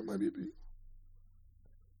that Tommy might be a B.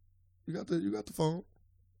 You got the phone.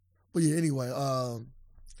 But yeah, anyway,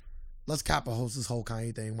 let's host this whole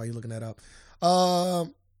Kanye thing while you're looking that up.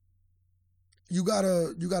 You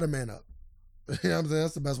gotta man up. You know what I'm saying?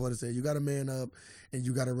 That's the best way to say it. You gotta man up and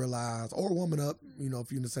you gotta realize, or woman up, you know,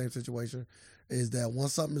 if you're in the same situation, is that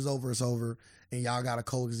once something is over, it's over, and y'all gotta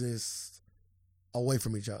coexist away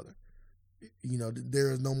from each other. You know,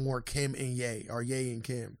 there is no more Kim and Ye or Ye and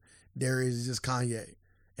Kim. There is just Kanye.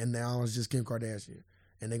 And now it's just Kim Kardashian.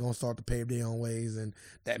 And they're going to start to pave their own ways. And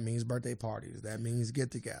that means birthday parties. That means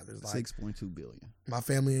get-togethers. Like, $6.2 billion. My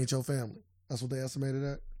family ain't your family. That's what they estimated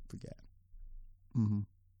at? Forget. Mm-hmm.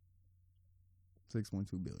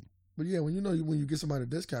 $6.2 billion. But yeah, when you get somebody a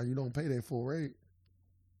discount, you don't pay their full rate.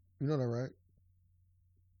 You know that, right?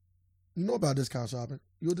 You know about discount shopping.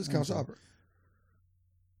 You're a discount shopper.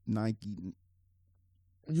 Nike.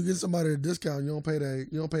 When you get somebody a discount, you don't pay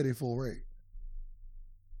their full rate.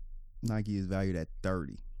 Nike is valued at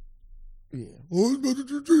 30. Yeah. Oh, it's about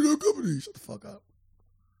to treat that company. Shut the fuck up.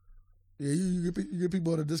 Yeah, you get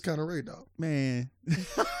people at a discounted rate, though. Man.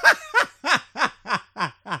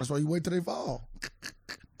 That's why you wait till they fall. Because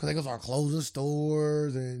they gonna start closing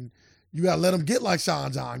stores, and you gotta let them get like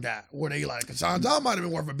Sean John got, where they like, cause Sean John might have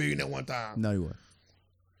been worth $1 billion at one time. No, you were.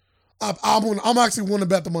 I'm actually want to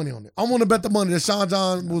bet the money on it. I want to bet the money that Sean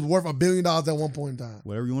John was worth $1 billion at one point in time.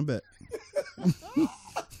 Whatever you want to bet.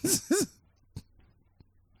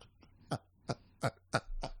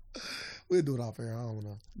 We'll do it off air. I don't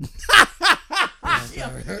know. You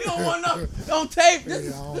don't want to know on tape. This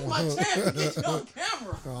is my chance to get you on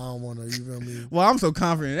camera. I don't want to. You feel me? Well, I'm so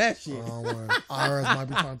confident in that shit. I don't want to. IRS might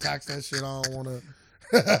be trying to tax that shit. I don't want to.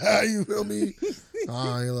 You feel me?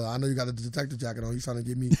 I know you got a detective jacket on. You trying to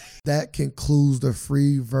get me? That concludes the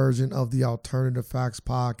free version of the Alternative Facts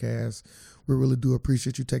podcast. We really do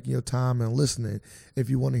appreciate you taking your time and listening. If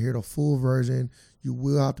you want to hear the full version, you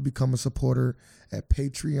will have to become a supporter at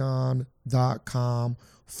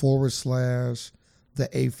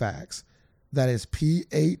patreon.com/theafacts. That is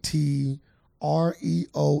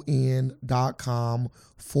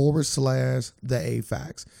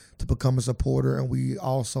patreon.com/theafacts to become a supporter. And we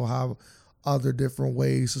also have other different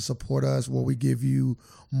ways to support us where we give you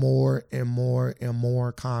more and more and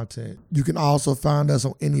more content. You can also find us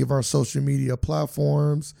on any of our social media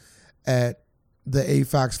platforms at the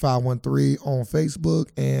AFAX 513 on Facebook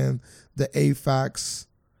and the AFAX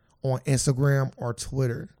on Instagram or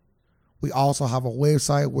Twitter. We also have a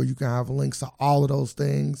website where you can have links to all of those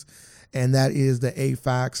things, and that is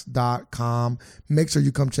theafax.com. Make sure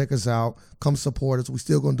you come check us out. Come support us. We're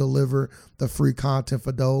still going to deliver the free content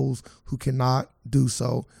for those who cannot do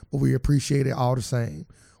so, but we appreciate it all the same.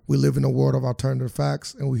 We live in a world of alternative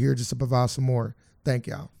facts, and we're here just to provide some more. Thank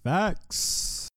y'all. Facts.